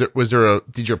 Like,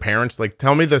 did your parents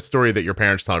tell me the story that your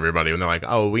parents tell everybody when they're like,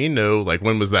 "Oh, we know." Like,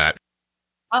 when was that?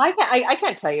 I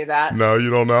can't tell you that. No, you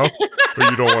don't know, or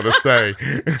you don't want to say.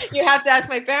 You have to ask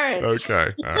my parents.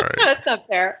 Okay, all right. That's not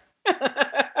fair.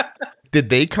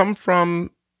 Did they come from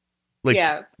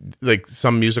like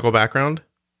some musical background?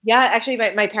 Yeah, actually,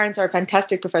 my parents are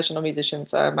fantastic professional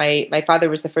musicians. My father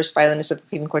was the first violinist of the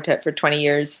Cleveland Quartet for 20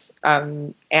 years,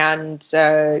 and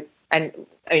I mean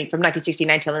from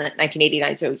 1969 till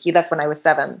 1989. So he left when I was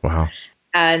 7. Wow.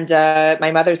 And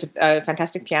my mother's a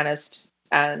fantastic pianist,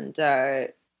 and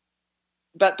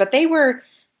but they were,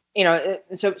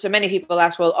 so many people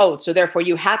ask, well, oh, so therefore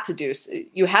you had to do music,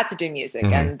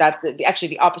 Mm-hmm. and that's actually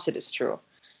the opposite is true.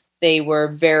 They were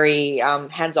very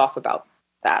hands off about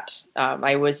that.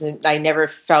 I never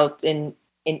felt in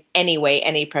any way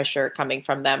any pressure coming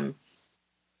from them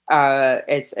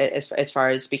as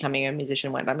far as becoming a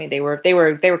musician went. I mean, they were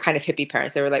kind of hippie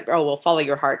parents. They were like, oh, well, follow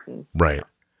your heart. And, right.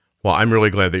 Well, I'm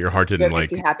really glad that your heart didn't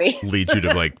makes you happy. lead you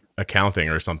to like accounting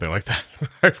or something like that.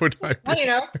 Well, if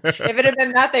it had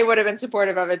been that, they would have been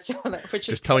supportive of it. So which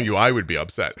is just telling you, I would be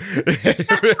upset.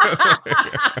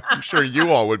 I'm sure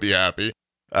you all would be happy.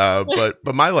 But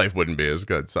my life wouldn't be as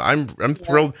good. So I'm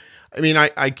thrilled. I mean,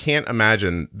 I can't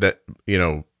imagine that,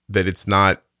 that it's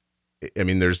not, I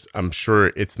mean, I'm sure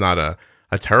it's not a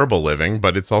terrible living,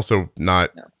 but it's also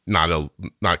not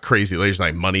crazy. There's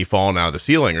like money falling out of the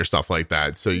ceiling or stuff like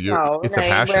that. So it's a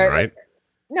passion, right?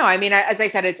 No, I mean, as I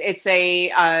said, it's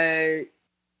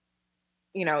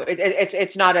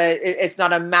not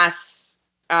a mass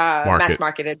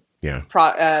marketed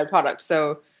product.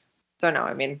 So no,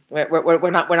 I mean, we're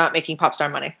not making pop star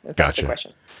money. If that's the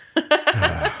question.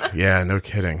 Yeah, no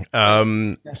kidding.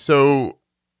 So,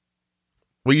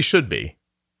 well, you should be.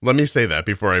 Let me say that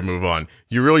before I move on.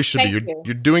 You really should be.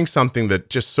 You're doing something that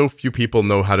just so few people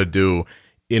know how to do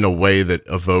in a way that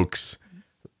evokes.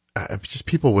 Just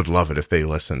people would love it if they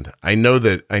listened. I know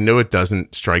it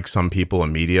doesn't strike some people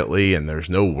immediately, and there's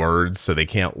no words, so they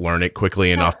can't learn it quickly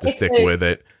enough to stick with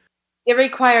it. It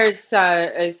requires,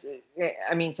 it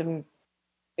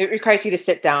requires you to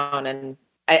sit down and,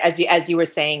 as you were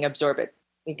saying, absorb it,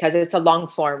 because it's a long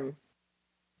form.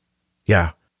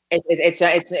 Yeah.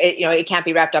 It can't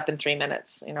be wrapped up in 3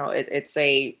 minutes.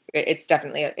 It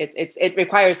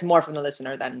requires more from the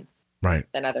listener than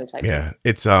other types. Yeah.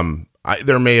 It's,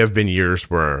 there may have been years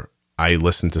where I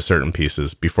listened to certain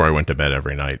pieces before I went to bed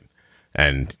every night.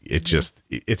 And it just,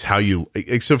 it's how you,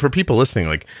 so for people listening,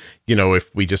 like,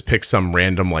 if we just pick some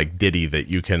random like ditty that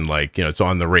you can like, it's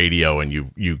on the radio and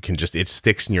you can just, it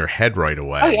sticks in your head right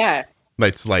away. Oh yeah.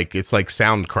 It's like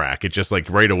sound crack. It's just like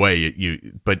right away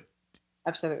but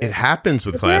absolutely. It happens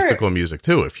with classical music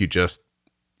too. If you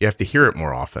have to hear it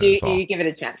more often. You give it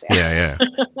a chance. Yeah.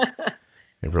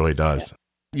 It really does. Yeah.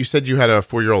 You said you had a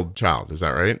 4-year-old child. Is that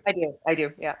right? I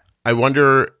do. Yeah. I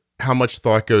wonder how much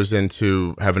thought goes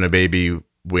into having a baby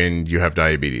when you have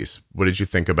diabetes. What did you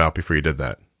think about before you did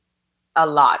that? A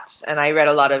lot. And I read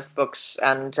a lot of books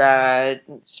and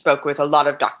spoke with a lot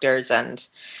of doctors and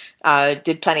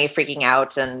did plenty of freaking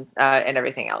out and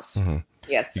everything else. Mm-hmm.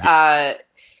 Yes.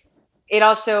 It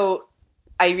also,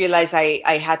 I realized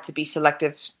I had to be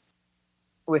selective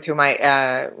with whom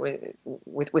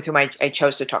with whom I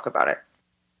chose to talk about it.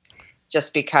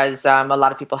 Just because a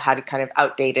lot of people had kind of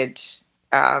outdated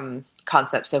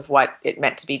concepts of what it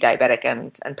meant to be diabetic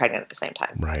and pregnant at the same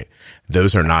time. Right.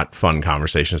 Those are not fun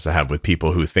conversations to have with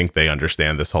people who think they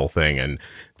understand this whole thing and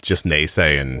just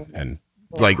naysay and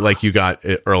like you got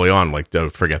it early on, like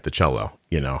don't forget the cello,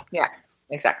 Yeah,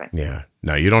 exactly. Yeah.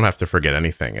 No, you don't have to forget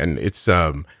anything. And it's,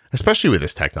 especially with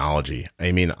this technology,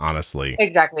 I mean, honestly,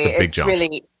 exactly. It's a big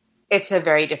jump. It's a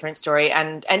very different story.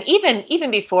 And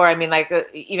even before, I mean, like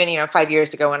even, 5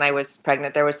 years ago when I was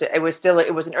pregnant, it was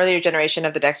an earlier generation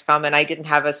of the Dexcom, and I didn't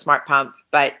have a smart pump,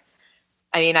 but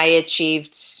I mean, I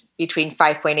achieved between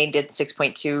 5.8 and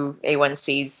 6.2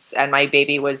 A1Cs, and my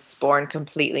baby was born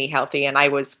completely healthy. And I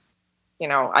was,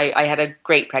 I had a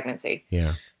great pregnancy.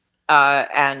 Yeah.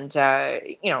 It's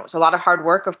a lot of hard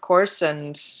work, of course.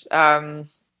 And,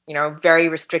 very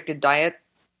restricted diet.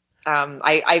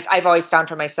 I've always found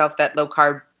for myself that low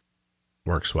carb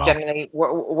Works well. generally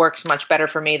works much better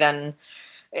for me than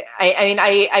I mean,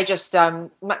 I just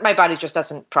my body just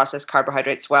doesn't process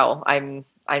carbohydrates well. I'm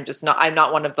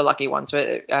not one of the lucky ones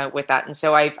with that, and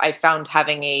so I found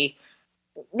having a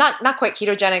not quite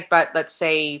ketogenic, but let's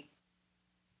say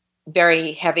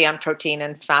very heavy on protein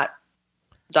and fat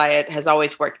diet has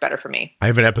always worked better for me. I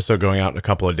have an episode going out in a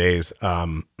couple of days.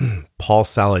 Paul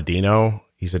Saladino,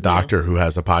 he's a doctor who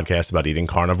has a podcast about eating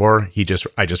carnivore.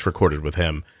 I just recorded with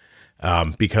him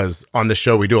because on the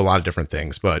show we do a lot of different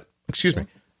things, but excuse me.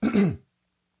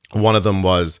 One of them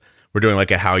was we're doing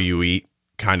like a how you eat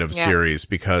kind of series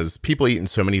because people eat in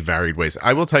so many varied ways.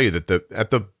 I will tell you that at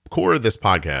the core of this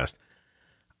podcast,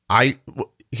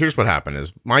 here's what happened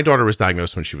is my daughter was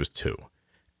diagnosed when she was 2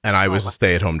 and I was a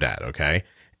stay-at-home dad. Okay.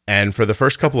 And for the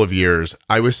first couple of years,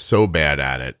 I was so bad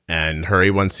at it. And her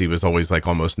A1C was always like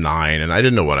almost 9 and I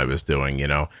didn't know what I was doing. You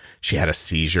know, she had a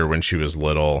seizure when she was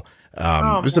little.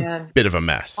 It was a bit of a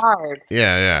mess. Hard.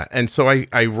 Yeah. And so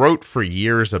I wrote for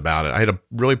years about it. I had a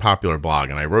really popular blog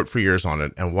and I wrote for years on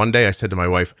it. And one day I said to my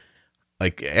wife,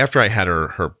 like after I had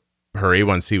her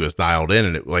A1C was dialed in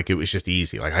and it was just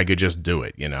easy. Like I could just do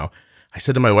it, you know? I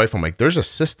said to my wife, I'm like, there's a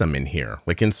system in here,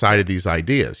 like inside of these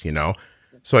ideas, you know?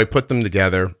 So I put them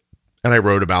together and I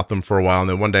wrote about them for a while. And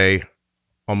then one day,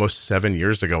 almost 7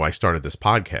 years ago, I started this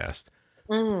podcast.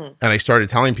 And I started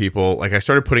telling people, like I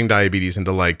started putting diabetes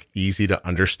into like easy to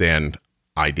understand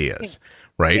ideas,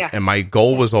 right? Yeah. And my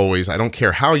goal was always, I don't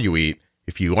care how you eat.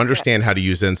 If you understand how to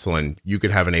use insulin, you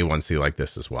could have an A1C like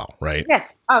this as well, right?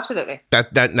 Yes, absolutely.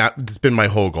 That's been my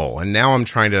whole goal. And now I'm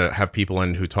trying to have people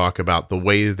in who talk about the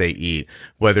way they eat,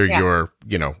 whether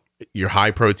you're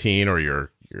high protein or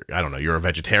you're I don't know, you're a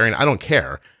vegetarian. I don't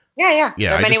care. Yeah.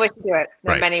 There are many ways to do it.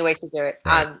 Many ways to do it.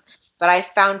 Right. But I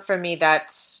found for me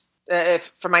that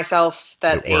for myself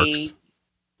that let's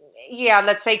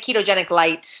say ketogenic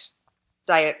light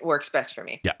diet works best for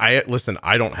me. Yeah,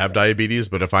 I don't have diabetes,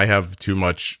 but if I have too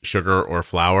much sugar or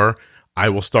flour, I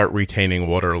will start retaining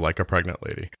water like a pregnant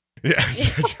lady. Yeah.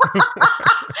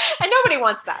 And nobody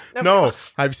wants that.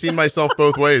 I've seen myself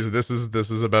both ways. This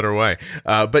is a better way.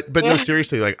 But no,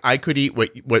 seriously, like I could eat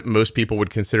what most people would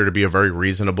consider to be a very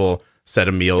reasonable set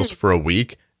of meals for a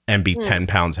week and be 10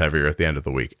 pounds heavier at the end of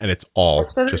the week. And it's all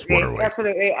just water weight.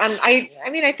 Absolutely. And I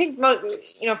mean, I think,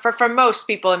 for most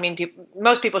people,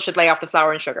 most people should lay off the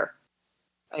flour and sugar.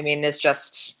 I mean, it's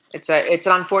an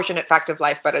unfortunate fact of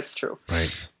life, but it's true.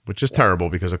 Right. Which is terrible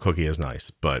because a cookie is nice,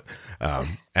 but,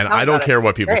 and I don't care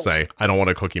what people say. I don't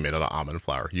want a cookie made out of almond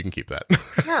flour. You can keep that.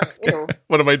 No,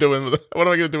 What am I doing with it? What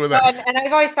am I going to do with that? And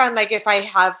I've always found like if I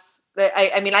have,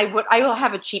 I will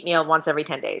have a cheat meal once every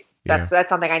 10 days. That's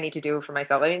something I need to do for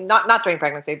myself. I mean, not during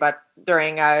pregnancy, but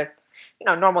during,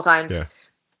 normal times.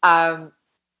 Yeah.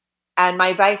 And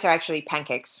my vice are actually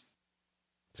pancakes.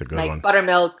 It's a good one.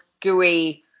 Buttermilk,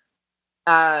 gooey,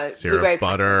 syrup,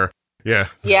 butter. Pancakes. Yeah.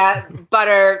 Yeah.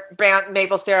 Butter, brown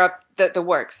maple syrup, the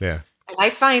works. Yeah. And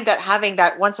I find that having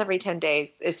that once every 10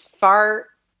 days is far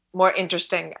more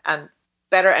interesting and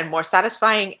better and more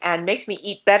satisfying and makes me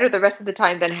eat better the rest of the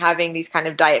time than having these kind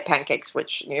of diet pancakes, or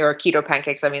keto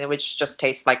pancakes, which just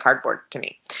taste like cardboard to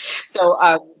me. So,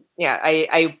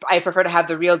 I prefer to have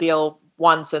the real deal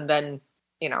once and then,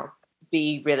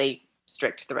 be really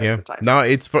strict the rest of the time. No,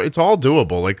 it's all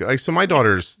doable. Like, so my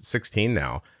daughter's 16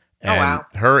 now. And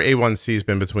her A1C has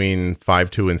been between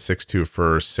 5.2 and 6.2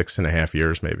 for 6.5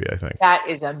 years, maybe, I think. That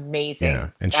is amazing. Yeah.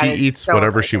 And she eats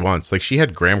whatever she wants. Like she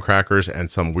had graham crackers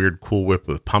and some weird Cool Whip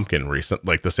with pumpkin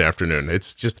this afternoon.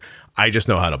 It's just, I just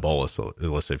know how to bolus,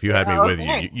 Alyssa. If you had me with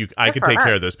you, I could take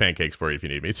care of those pancakes for you if you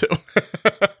need me to.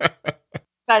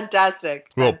 Fantastic.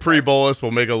 We'll pre-bolus.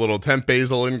 We'll make a little temp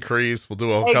basil increase. We'll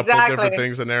do a couple of different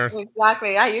things in there.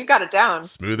 Exactly. Yeah, you got it down.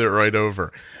 Smooth it right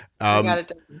over. You got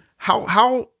it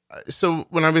down. So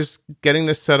when I was getting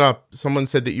this set up, someone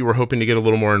said that you were hoping to get a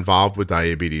little more involved with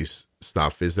diabetes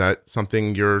stuff. Is that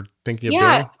something you're thinking of doing?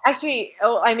 Yeah, actually.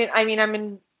 Oh, I'm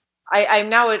an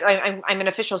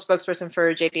official spokesperson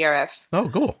for JDRF. Oh,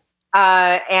 cool.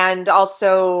 And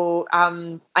also,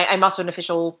 I'm also an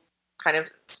official kind of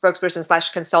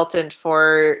spokesperson / consultant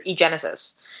for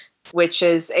eGenesis, which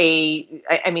is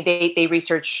they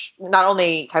research not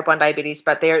only type 1 diabetes,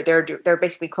 but they're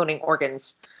basically cloning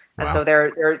organs. And so they're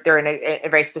in a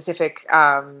very specific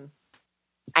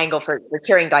angle for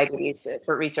curing diabetes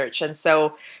for research. And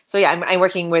so I'm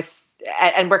working with,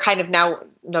 and we're kind of now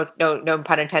no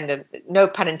pun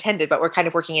intended, but we're kind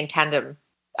of working in tandem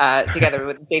together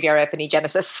with JDRF and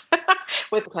eGenesis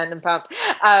with the tandem pump.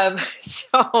 I'm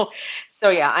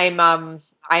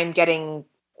getting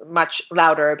much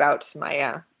louder about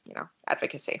my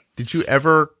advocacy. Did you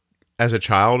ever, as a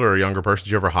child or a younger person,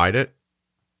 did you ever hide it?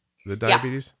 the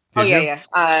diabetes? Yeah. Did you?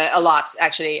 Yeah. A lot,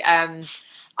 actually.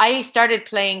 I started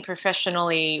playing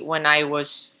professionally when I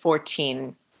was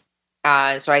 14.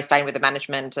 So I signed with the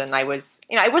management, and I was,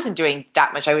 I wasn't doing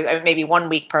that much. I was maybe 1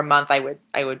 week per month. I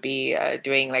would be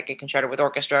doing like a concerto with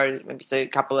orchestra, maybe so a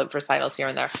couple of recitals here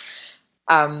and there.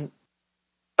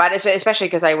 But especially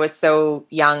because I was so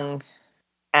young,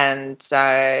 and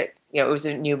it was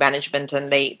a new management,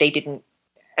 and they didn't,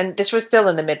 and this was still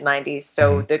in the mid-90s,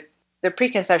 so the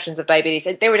preconceptions of diabetes,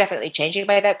 they were definitely changing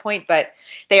by that point, but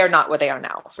they are not what they are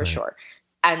now, for sure.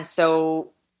 And so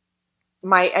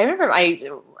I remember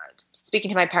speaking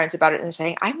to my parents about it and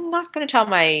saying, I'm not going to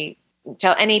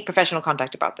tell any professional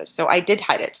contact about this. So I did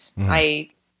hide it.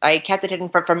 I kept it hidden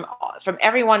from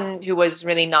everyone who was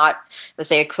really not, let's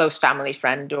say, a close family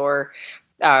friend or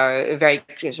a very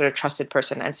sort of trusted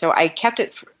person. And so I kept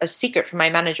it a secret from my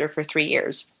manager for 3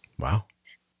 years. Wow.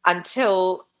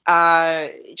 Until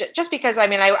just because, I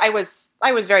mean, I was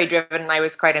very driven, and I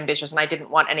was quite ambitious, and I didn't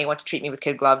want anyone to treat me with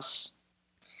kid gloves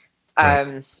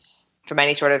from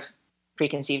any sort of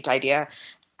preconceived idea.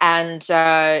 And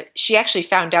she actually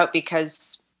found out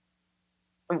because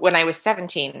when I was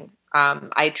 17,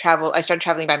 I started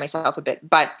traveling by myself a bit,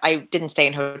 but I didn't stay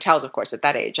in hotels, of course, at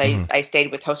that age. I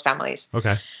stayed with host families.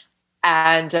 Okay.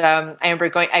 And I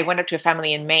remember I went up to a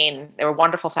family in Maine. They were a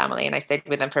wonderful family, and I stayed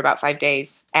with them for about 5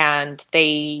 days. And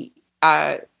they,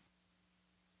 there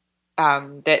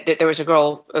was a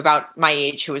girl about my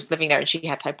age who was living there, and she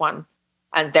had type 1.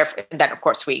 And then, of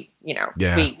course, we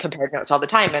compared notes all the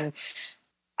time.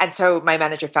 And so my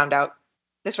manager found out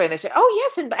this way, and they said,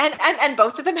 "Oh, yes, and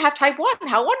both of them have type 1.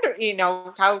 How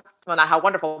well, not how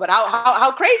wonderful, but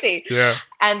how crazy." Yeah.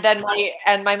 And then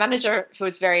my manager, who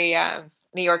was very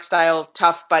New York style,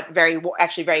 tough, but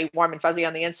actually very warm and fuzzy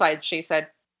on the inside, she said,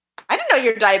 "I didn't know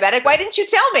you're diabetic. Why didn't you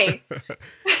tell me?"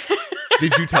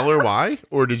 Did you tell her why,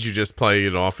 or did you just play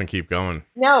it off and keep going?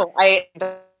 No,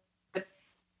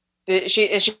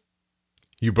 she.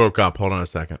 You broke up. Hold on a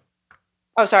second.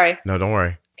 Oh, sorry. No, don't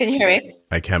worry. Can you hear me?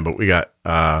 I can, but we got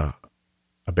a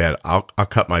bad. I'll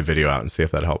cut my video out and see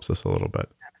if that helps us a little bit.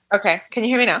 Okay. Can you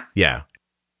hear me now? Yeah.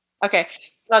 Okay.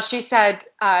 Well, she said,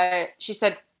 "Are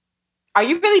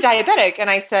you really diabetic?" And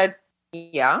I said,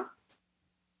 "Yeah."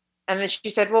 And then she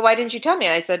said, "Well, why didn't you tell me?"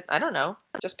 And I said, "I don't know,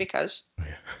 just because."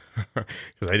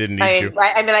 Because I didn't need you.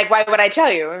 I mean, like, why would I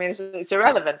tell you? I mean, it's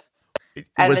irrelevant.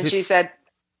 And then she said,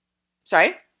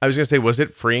 "Sorry?" I was going to say, was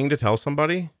it freeing to tell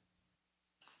somebody?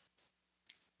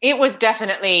 It was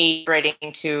definitely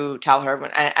liberating to tell her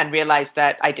and realize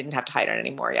that I didn't have to hide it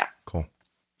anymore. Yeah. Cool.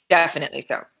 Definitely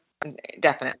so.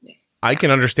 Definitely. I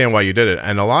can understand why you did it.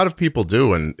 And a lot of people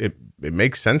do. And it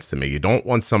makes sense to me. You don't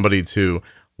want somebody to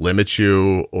limit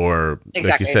you or,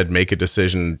 like you said, make a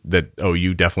decision that,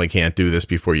 you definitely can't do this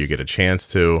before you get a chance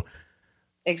to.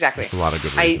 Exactly. There's a lot of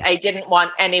good reasons. I didn't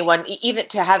want anyone even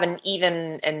to have an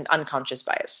unconscious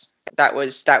bias. That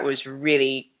was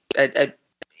really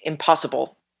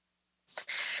impossible.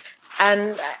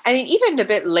 And I mean, even a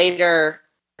bit later,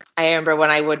 I remember when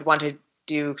I would want to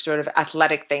do sort of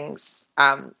athletic things,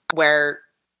 where,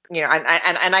 and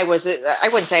I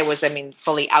wouldn't say I was,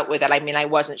 fully out with it. I mean, I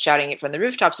wasn't shouting it from the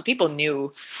rooftops, so people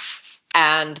knew,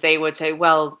 and they would say,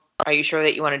 "Well, are you sure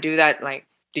that you want to do that? Like,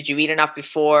 did you eat enough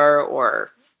before, or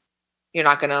you're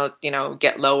not going to,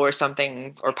 get low or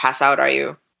something, or pass out, are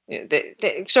you?"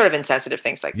 The sort of insensitive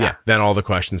things like that. Yeah. Then all the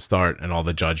questions start and all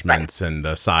the judgments and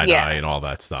the side eye and all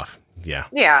that stuff. Yeah.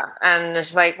 Yeah. And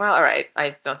it's like, well, all right,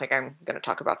 I don't think I'm going to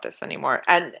talk about this anymore.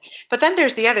 But then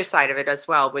there's the other side of it as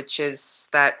well, which is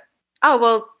that, I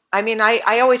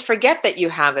always forget that you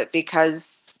have it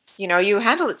because, you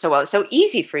handle it so well. It's so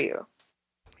easy for you.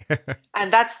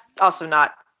 And that's also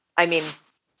not, I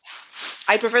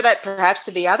prefer that perhaps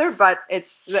to the other, but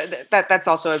it's that's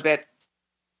also a bit,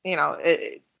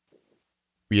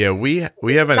 yeah, we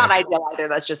have not ideal either.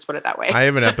 Let's just put it that way. I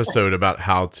have an episode about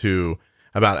how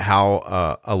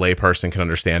a layperson can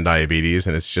understand diabetes,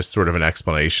 and it's just sort of an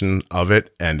explanation of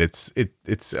it. And it's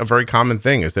a very common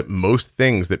thing is that most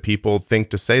things that people think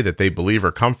to say that they believe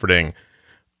are comforting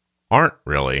aren't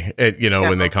really.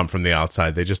 When they come from the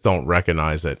outside, they just don't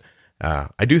recognize it.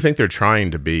 I do think they're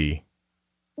trying to be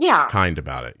kind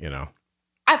about it.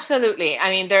 Absolutely. I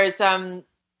mean, there's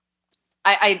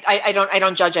I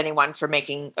don't judge anyone for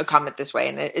making a comment this way,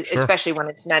 and especially when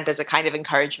it's meant as a kind of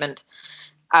encouragement.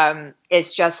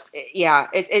 It's just,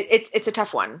 it's a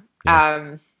tough one.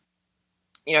 Yeah.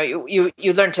 You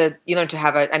learn to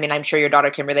have I'm sure your daughter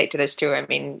can relate to this too. I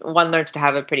mean, one learns to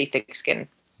have a pretty thick skin.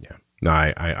 Yeah. No,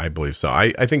 I believe so.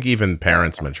 I think even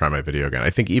parents, I'm going to try my video again. I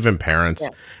think even parents Yeah.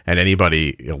 and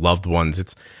anybody, loved ones,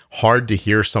 it's hard to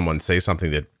hear someone say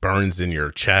something that burns in your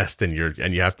chest and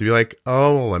you have to be like,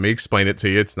 oh, let me explain it to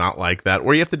you. It's not like that.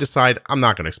 Or you have to decide, I'm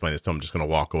not going to explain this to them. I'm just going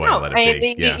to walk away and let it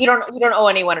be. You, you don't owe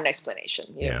anyone an explanation.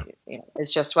 Yeah.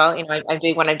 It's just, well, I'm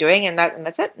doing what I'm doing, and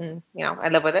that's it. And I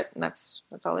live with it, and that's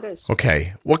all it is.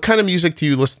 Okay. What kind of music do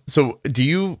you listen? So do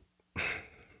you,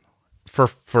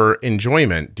 for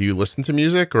enjoyment, do you listen to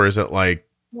music, or is it like,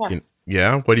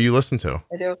 Yeah. What do you listen to?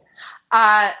 I do.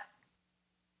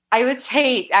 I would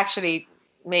say actually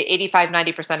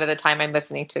 85-90% of the time I'm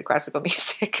listening to classical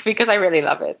music because I really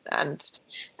love it. And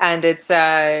it's,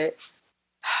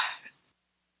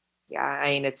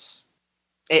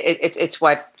 it's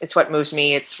what moves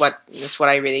me. It's what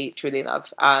I really truly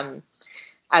love.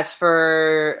 As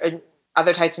for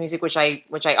other types of music, which I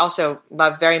also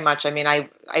love very much. I mean, I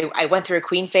went through a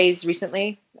Queen phase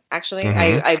recently. Actually,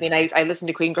 Mm-hmm. I listened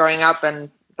to Queen growing up,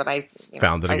 but I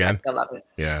found it again. I still love it.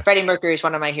 Yeah, Freddie Mercury is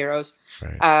one of my heroes.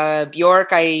 right. Bjork,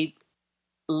 I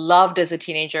loved as a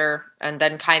teenager, and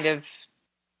then kind of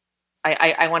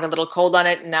I went a little cold on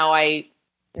it. And now I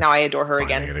adore her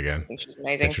Finding again. it again. I think she's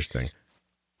amazing. Interesting.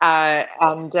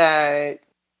 And the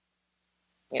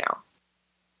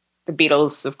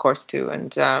Beatles, of course, too.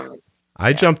 And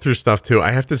I jumped through stuff too.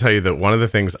 I have to tell you that one of the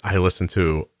things I listen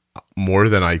to more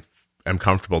than I am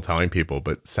comfortable telling people,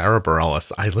 but Sarah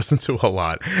Bareilles, I listen to a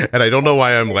lot, and I don't know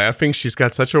why I'm laughing. She's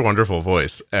got such a wonderful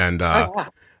voice, and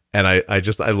and I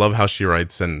love how she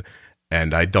writes, and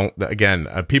I don't. Again,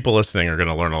 people listening are going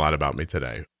to learn a lot about me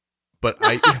today, but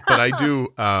I do.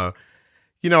 I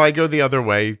go the other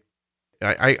way.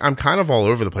 I'm kind of all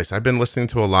over the place. I've been listening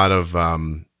to a lot of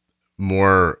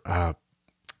more. A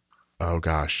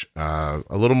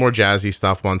little more jazzy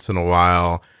stuff once in a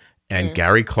while. And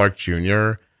Gary Clark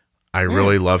Jr., I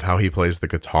really love how he plays the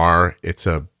guitar. It's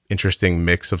a interesting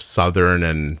mix of Southern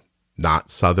and not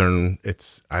Southern.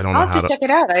 I don't know how to check it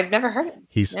out. I've never heard it.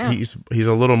 He's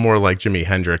a little more like Jimi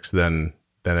Hendrix than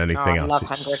anything else. Love He's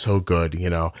Hendrix. so good,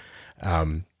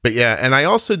 But yeah, and I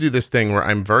also do this thing where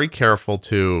I'm very careful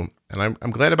to, and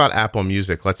I'm glad about Apple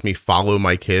Music lets me follow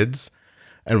my kids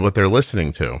and what they're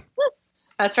listening to.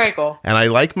 That's very cool. And I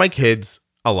like my kids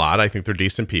a lot. I think they're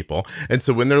decent people. And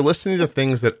so when they're listening to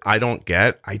things that I don't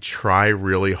get, I try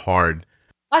really hard.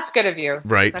 That's good of you.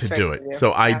 Right, That's to very do good it. of you.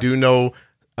 So I do know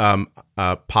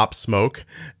Pop Smoke,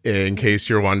 in case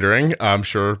you're wondering. I'm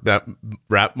sure that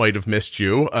rap might have missed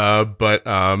you. But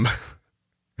I'm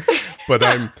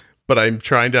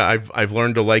trying to, I've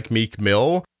learned to like Meek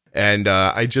Mill. And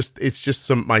it's just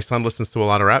my son listens to a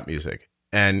lot of rap music.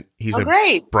 And he's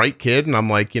great. Bright kid. And I'm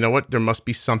like, you know what? There must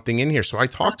be something in here. So I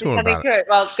talked to him about it.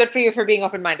 Well, good for you for being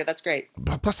open-minded. That's great.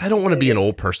 But plus, I don't want to be an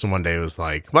old person one day who's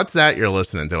like, what's that you're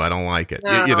listening to? I don't like it. No,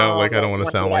 I don't want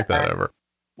to sound like that ever.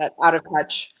 That out of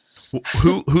touch.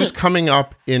 Who's coming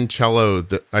up in cello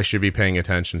that I should be paying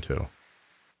attention to?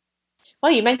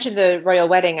 Well, you mentioned the royal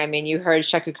wedding. I mean, you heard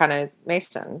Shakukana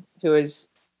Mason, who is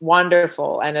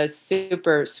wonderful and a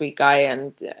super sweet guy,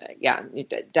 and you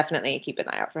definitely keep an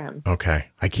eye out for him. Okay,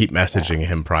 I keep messaging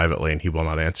him privately, and he will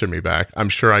not answer me back. I'm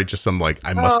sure I'm like,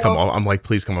 I must come on. I'm like,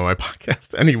 please come on my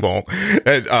podcast, and he won't.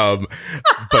 And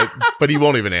but he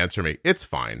won't even answer me. It's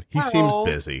fine. He seems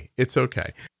busy. It's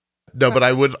okay. No, but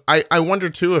I wonder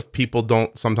too if people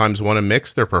don't sometimes want to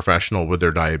mix their professional with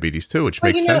their diabetes too, which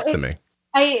makes sense to me.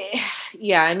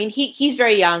 I mean, he's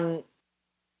very young.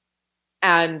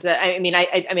 And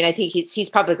I think he's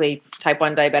publicly type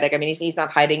 1 diabetic. I mean, he's not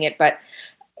hiding it, but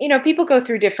people go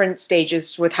through different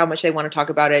stages with how much they want to talk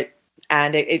about it,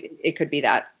 and it could be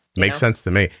that. Makes sense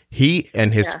to me. He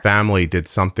and his family did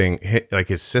something, like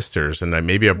his sisters, and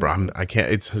maybe I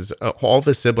can't. It's all of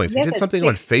his siblings. He did something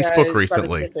on Facebook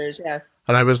recently,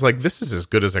 and I was like, "This is as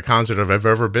good as a concert I've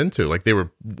ever been to." Like they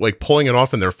were like pulling it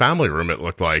off in their family room. It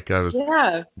looked like I was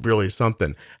really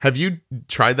something. Have you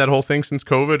tried that whole thing since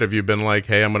COVID? Have you been like,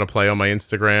 "Hey, I'm going to play on my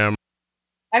Instagram"?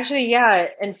 Actually, yeah.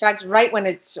 In fact, right when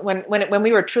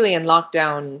we were truly in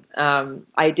lockdown,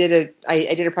 I did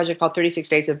a project called 36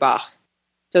 Days of Bach.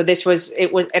 So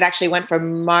it actually went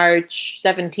from March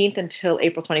 17th until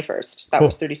April 21st. That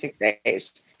was 36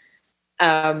 days.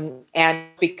 And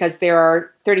because there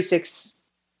are 36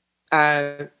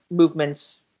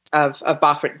 movements of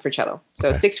Bach written for cello.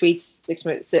 So 6 suites,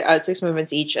 six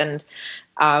movements each. And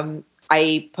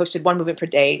I posted one movement per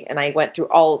day, and I went through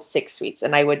all 6 suites.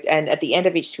 And at the end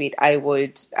of each suite, I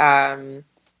would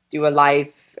do a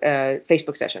live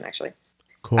Facebook session, actually.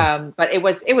 Cool. But it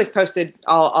was posted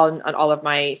on all of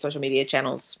my social media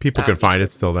channels. People can find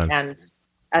it still then.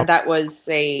 And that was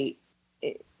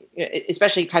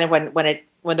especially kind of when it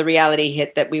when the reality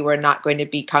hit that we were not going to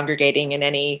be congregating in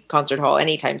any concert hall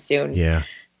anytime soon. Yeah.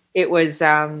 It was,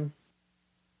 as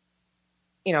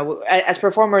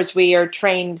performers, we are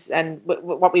trained, and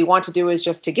what we want to do is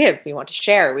just to give. We want to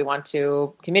share. We want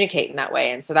to communicate in that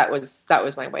way. And so that was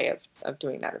my way of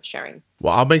doing that, of sharing.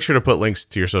 Well, I'll make sure to put links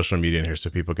to your social media in here so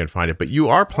people can find it. But you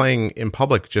are playing in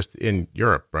public just in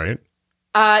Europe, right?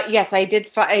 Yes, I did.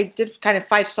 I did kind of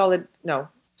 3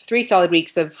 solid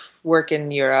weeks of work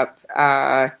in Europe.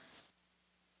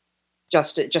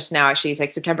 Just now, actually, it's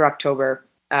like September, October,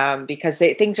 because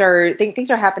things are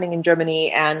happening in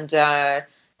Germany and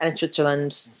in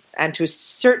Switzerland, and to a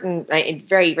certain,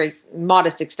 very, very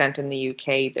modest extent in the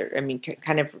UK. There,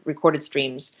 kind of recorded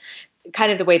streams,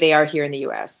 kind of the way they are here in the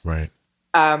US. Right.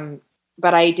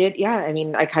 But I did,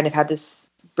 I kind of had this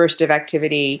burst of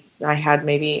activity. I had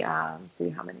maybe, let's see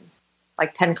how many,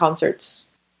 like 10 concerts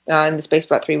in the space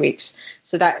of about 3 weeks.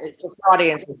 So that, for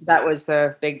audiences, that was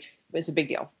a big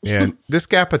deal. And this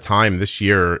gap of time this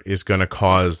year is going to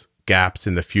cause gaps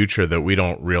in the future that we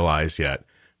don't realize yet.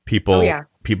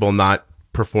 People not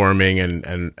performing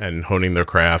and honing their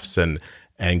crafts and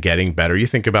getting better. You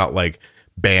think about like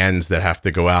bands that have to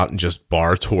go out and just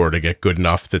bar tour to get good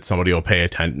enough that somebody will pay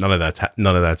attention. None of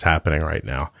that's happening right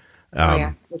now.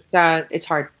 It's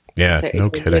hard. Yeah, it's no a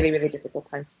kidding. really, really difficult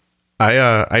time.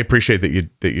 I appreciate that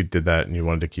you did that and you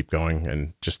wanted to keep going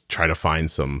and just try to find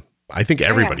some. I think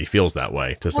everybody fees that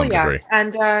way to some degree.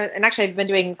 And actually, I've been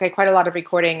doing quite a lot of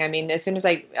recording. I mean, as soon as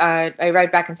I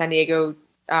arrived back in San Diego,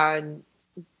 kind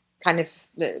of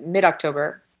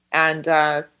mid-October,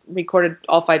 and recorded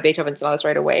all 5 Beethoven sonatas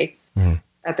right away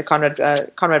at the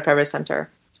Conrad Prevers Center,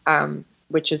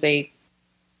 which is a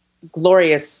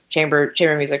glorious chamber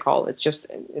music hall. It's just,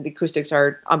 the acoustics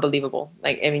are unbelievable.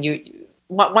 Like, I mean,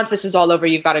 once this is all over,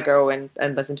 you've got to go and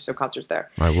listen to some concerts there.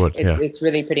 I would. It's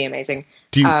really pretty amazing.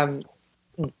 Do you,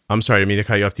 I'm sorry, I mean to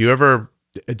cut you off. Do you have a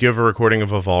recording of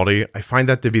Vivaldi? I find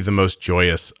that to be the most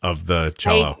joyous of the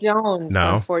cello. I don't.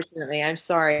 No, unfortunately, I'm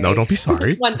sorry. No, don't be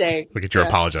sorry. One day. Look at you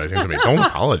apologizing to me. Don't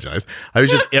apologize. I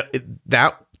was just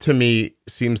that to me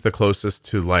seems the closest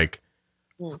to like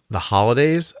the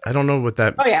holidays. I don't know what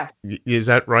that. Oh yeah. Is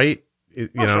that right?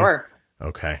 Sure.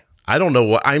 Okay. I don't know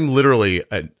what. I'm literally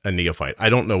a neophyte. I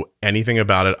don't know anything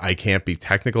about it. I can't be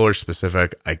technical or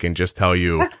specific. I can just tell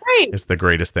you that's great. It's the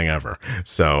greatest thing ever.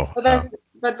 So,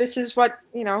 but this is what,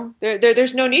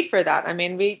 there's no need for that. I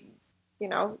mean,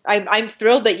 I'm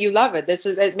thrilled that you love it.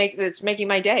 It's making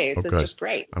my day. It's just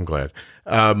great. I'm glad.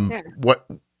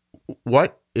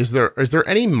 What is there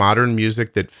any modern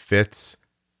music that fits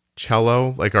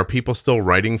cello? Like, are people still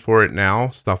writing for it now?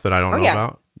 Stuff that I don't know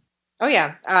about? Oh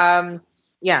yeah.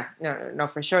 No,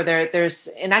 for sure. There's,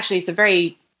 and actually it's a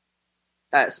very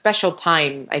special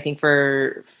time, I think,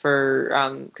 for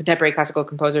contemporary classical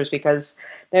composers, because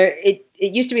it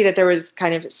used to be that there was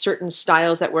kind of certain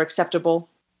styles that were acceptable,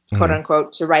 quote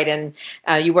unquote, to write in.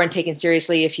 You weren't taken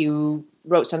seriously if you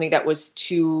wrote something that was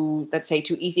too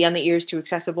easy on the ears, too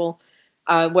accessible.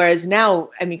 Whereas now,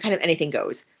 I mean, kind of anything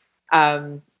goes.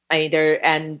 And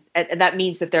that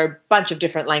means that there are a bunch of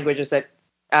different languages that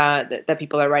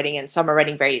people are writing in. Some are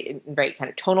writing in very kind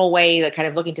of tonal way, that kind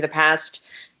of looking to the past,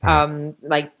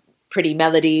 like pretty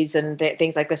melodies and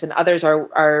things like this. And others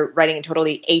are writing in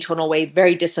totally atonal way,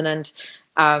 very dissonant,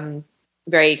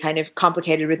 very kind of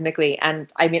complicated rhythmically.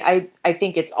 And I mean, I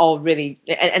think it's all really,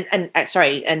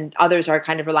 and others are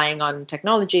kind of relying on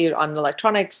technology, on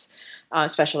electronics,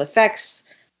 special effects,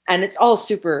 and it's all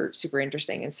super, super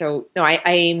interesting. And so, no,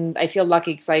 I feel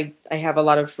lucky because I have a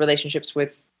lot of relationships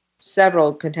with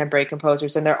several contemporary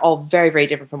composers, and they're all very, very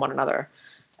different from one another.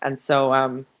 And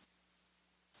so,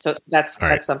 that's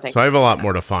something. So I have a lot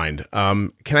more to find.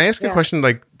 Can I ask a question,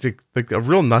 like a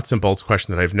real nuts and bolts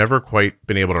question that I've never quite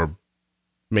been able to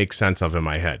make sense of in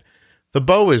my head? The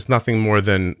bow is nothing more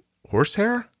than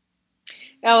horsehair?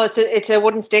 Oh, it's a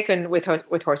wooden stick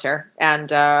with horsehair, and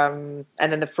then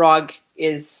the frog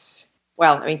is,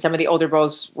 well, I mean, some of the older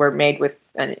bows were made with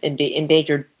an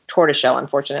endangered tortoiseshell.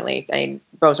 Unfortunately, I mean,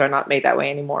 bows are not made that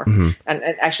way anymore, and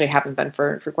it actually haven't been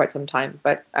for quite some time.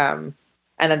 But and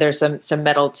then there's some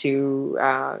metal to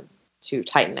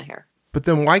tighten the hair. But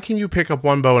then why can you pick up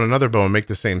one bow and another bow and make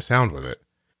the same sound with it?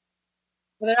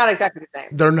 Well, they're not exactly the same.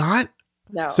 They're not?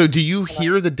 No. So do you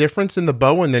hear the difference in the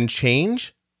bow and then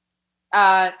change?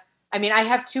 I mean, I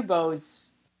have 2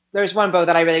 bows. There's one bow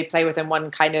that I really play with, and one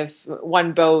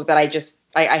bow that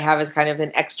I have as kind of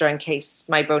an extra in case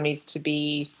my bow needs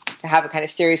to have a kind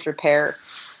of serious repair,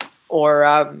 or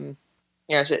I don't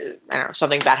know,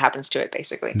 something bad happens to it,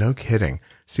 basically. No kidding.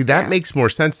 See, that makes more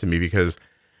sense to me, because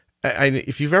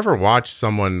if you've ever watched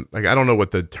someone, like, I don't know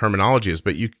what the terminology is,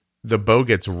 but the bow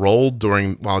gets rolled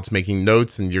while it's making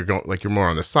notes, and you're going like you're more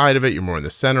on the side of it, you're more in the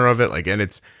center of it, like, and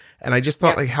I just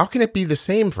thought, like, how can it be the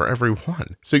same for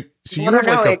everyone? So you have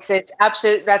like it's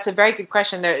absolutely, that's a very good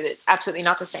question. It's absolutely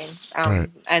not the same.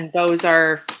 Right. And bows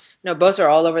are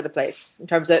all over the place in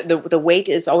terms of the weight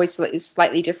is always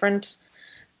slightly different.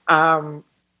 And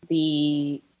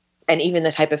even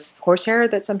the type of horsehair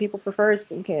that some people prefer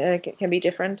can be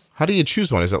different. How do you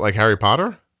choose one? Is it like Harry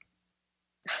Potter?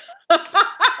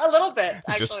 A little bit.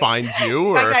 It just finds you.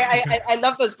 Or? I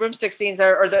love those broomstick scenes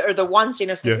or the ones, you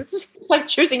know. So it's like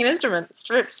choosing an instrument. It's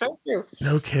very true.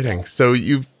 No kidding. So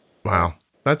wow,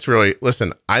 that's really.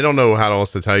 Listen, I don't know how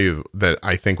else to tell you that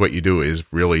I think what you do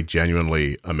is really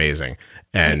genuinely amazing,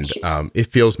 and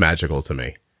it feels magical to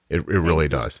me. It really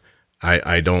does.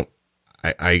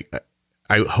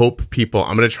 I hope people,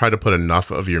 I'm going to try to put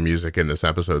enough of your music in this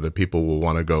episode that people will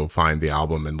want to go find the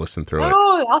album and listen through it.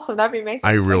 Oh, awesome. That'd be amazing.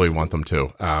 I really want them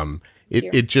to.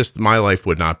 It just, my life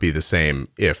would not be the same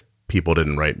if people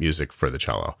didn't write music for the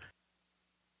cello.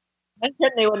 That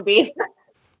certainly wouldn't be.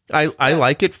 I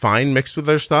like it fine mixed with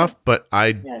their stuff, but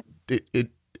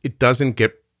it doesn't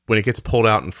get, when it gets pulled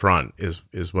out in front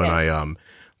is when I,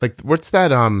 like, what's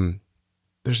that,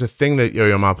 there's a thing that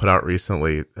Yo-Yo Ma put out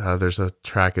recently. There's a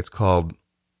track, it's called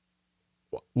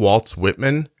Waltz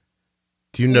Whitman.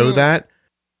 Do you know that?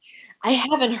 I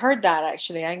haven't heard that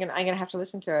actually. I'm gonna have to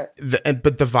listen to it.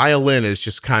 But the violin is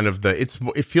just kind of it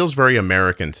feels very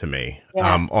American to me.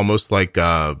 Yeah. Almost like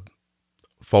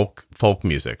folk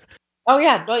music. Oh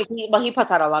yeah, no, he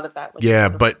puts out a lot of that. Yeah,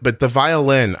 but the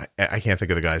violin, I can't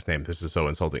think of the guy's name. This is so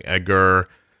insulting. Edgar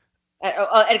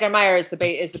Meyer is the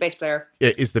bass player.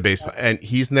 It is the bass player, and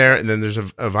he's in there. And then there's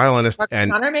a violinist, Mark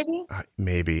and Connor,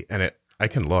 maybe, and I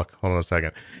can look. Hold on a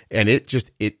second. And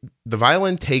the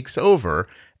violin takes over,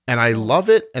 and I love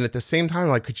it. And at the same time,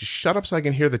 like, could you shut up so I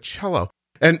can hear the cello?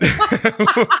 And I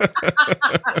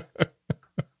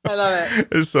love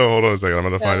it. So hold on a second. I'm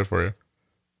going to find it for you,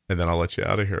 and then I'll let you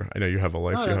out of here. I know you have a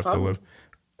life you have to live.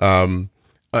 And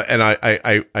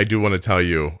I do want to tell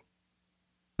you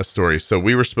a story. So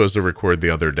we were supposed to record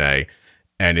the other day,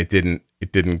 and it didn't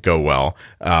go well.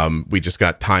 We just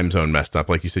got time zone messed up.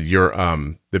 Like you said, you're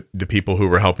the people who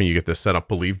were helping you get this set up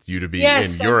believed you to be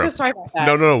in Europe. I'm so sorry about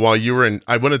that. No. While you were in,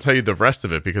 I want to tell you the rest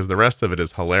of it because the rest of it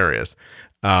is hilarious.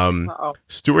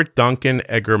 Stuart Duncan,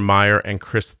 Edgar Meyer, and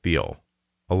Chris Thiele.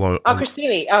 Chris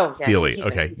Thiele. Oh, yeah. Thiele.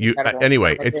 Okay.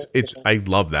 Anyway, it's I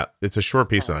love that. It's a short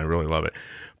piece and I really love it.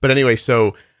 But anyway,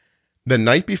 so the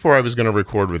night before I was going to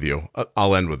record with you,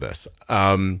 I'll end with this.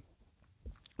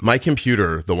 My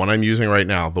computer, the one I'm using right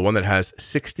now, the one that has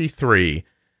 63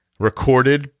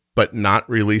 recorded but not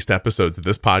released episodes of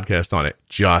this podcast on it,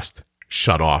 just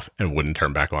shut off and wouldn't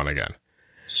turn back on again.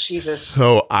 Jesus.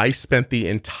 So I spent the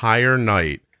entire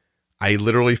night, I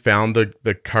literally found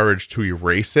the courage to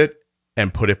erase it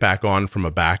and put it back on from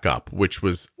a backup, which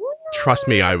was, trust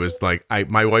me, I was like,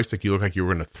 my wife's like, you look like you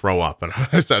were going to throw up. And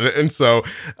I said it. And so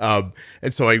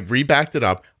I re-backed it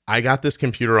up. I got this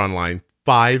computer online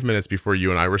 5 minutes before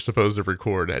you and I were supposed to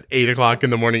record at 8:00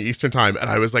 in the morning Eastern time. And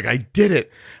I was like, I did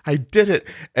it.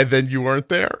 And then you weren't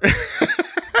there.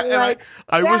 And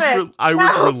I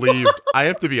was relieved. I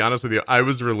have to be honest with you. I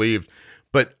was relieved.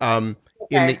 But,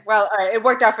 okay. All right. It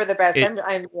worked out for the best.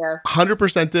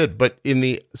 100% did. But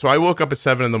so I woke up at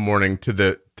 7 a.m. to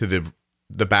the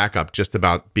backup just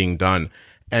about being done.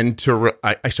 And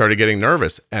I started getting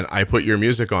nervous and I put your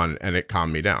music on and it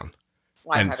calmed me down.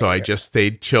 And so I just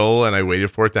stayed chill and I waited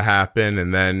for it to happen.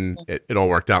 And then it all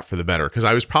worked out for the better because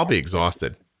I was probably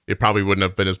exhausted. It probably wouldn't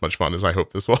have been as much fun as I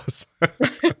hope this was.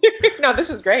 No, this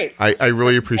was great. I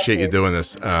really appreciate you doing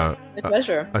this. My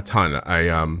pleasure. A ton. I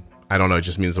don't know. It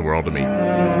just means the world to me.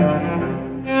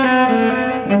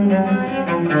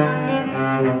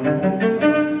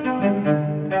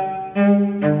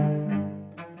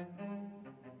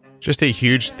 Just a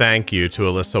huge thank you to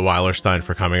Alyssa Weilerstein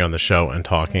for coming on the show and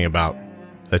talking about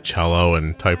the cello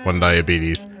and type 1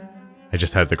 diabetes. I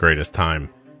just had the greatest time.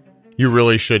 You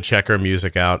really should check her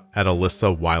music out at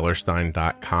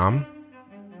alissaweilerstein.com.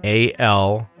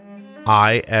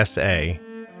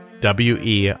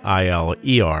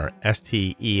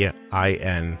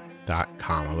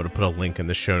 ALISSAWEILERSTEIN.com. I'm going to put a link in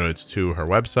the show notes to her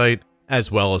website as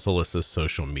well as Alyssa's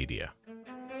social media.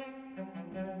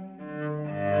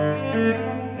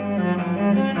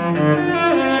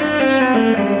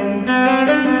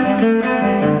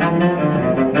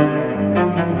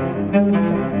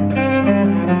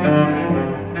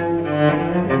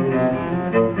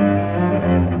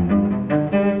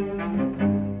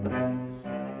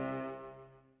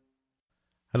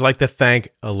 I'd like to thank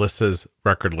Alyssa's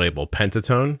record label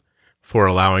Pentatone for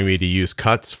allowing me to use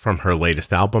cuts from her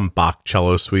latest album, Bach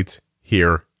Cello Suites,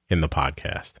 here in the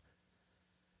podcast.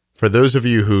 For those of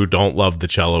you who don't love the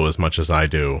cello as much as I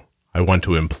do, I want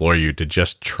to implore you to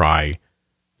just try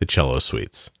the cello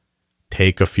suites.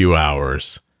 Take a few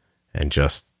hours and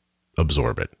just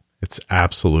absorb it. It's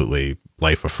absolutely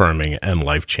life-affirming and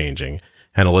life-changing,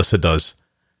 and Alyssa does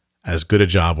as good a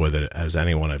job with it as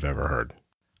anyone I've ever heard.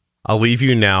 I'll leave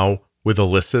you now with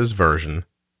Alyssa's version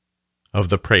of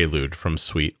the Prelude from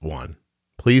Suite 1.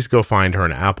 Please go find her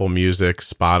on Apple Music,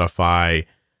 Spotify,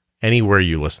 anywhere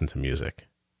you listen to music.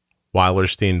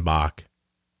 Weilerstein Bach,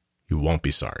 you won't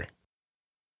be sorry.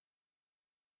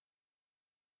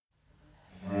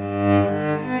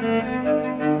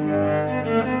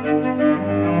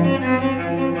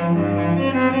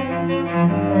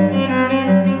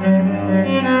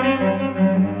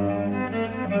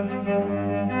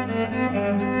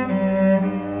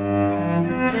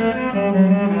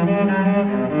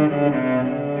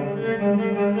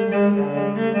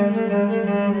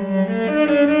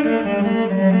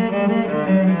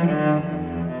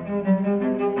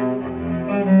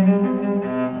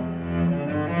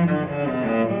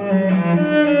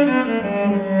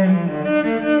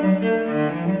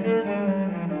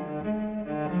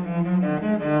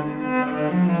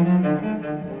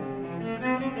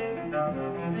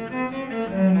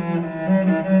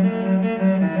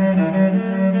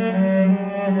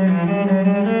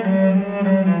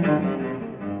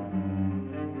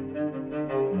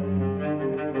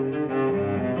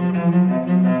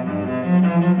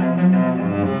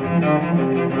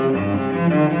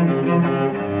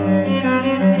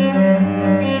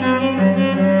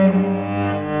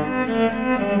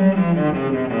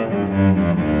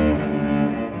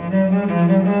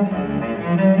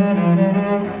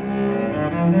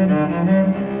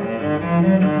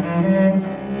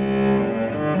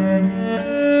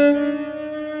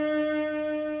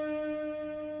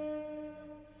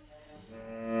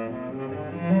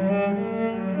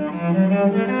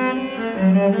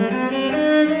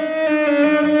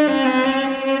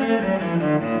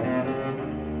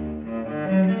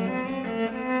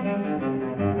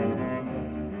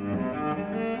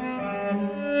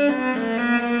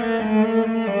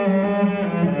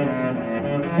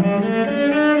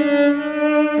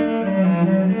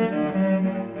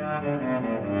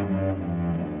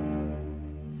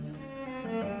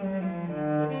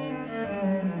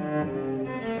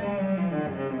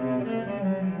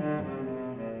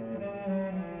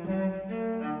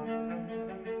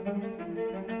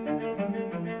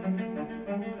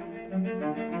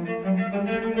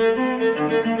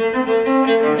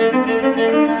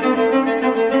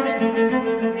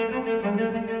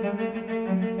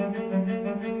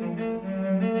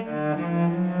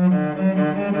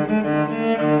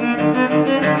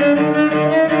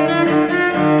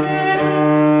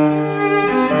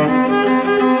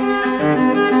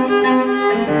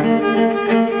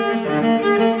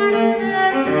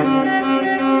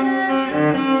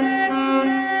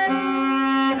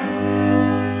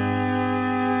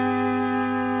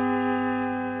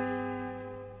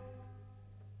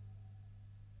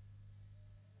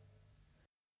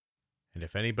 And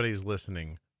if anybody's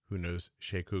listening who knows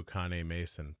Sheku Kane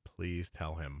Mason, please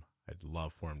tell him I'd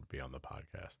love for him to be on the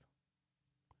podcast.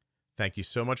 Thank you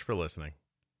so much for listening.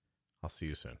 I'll see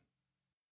you soon.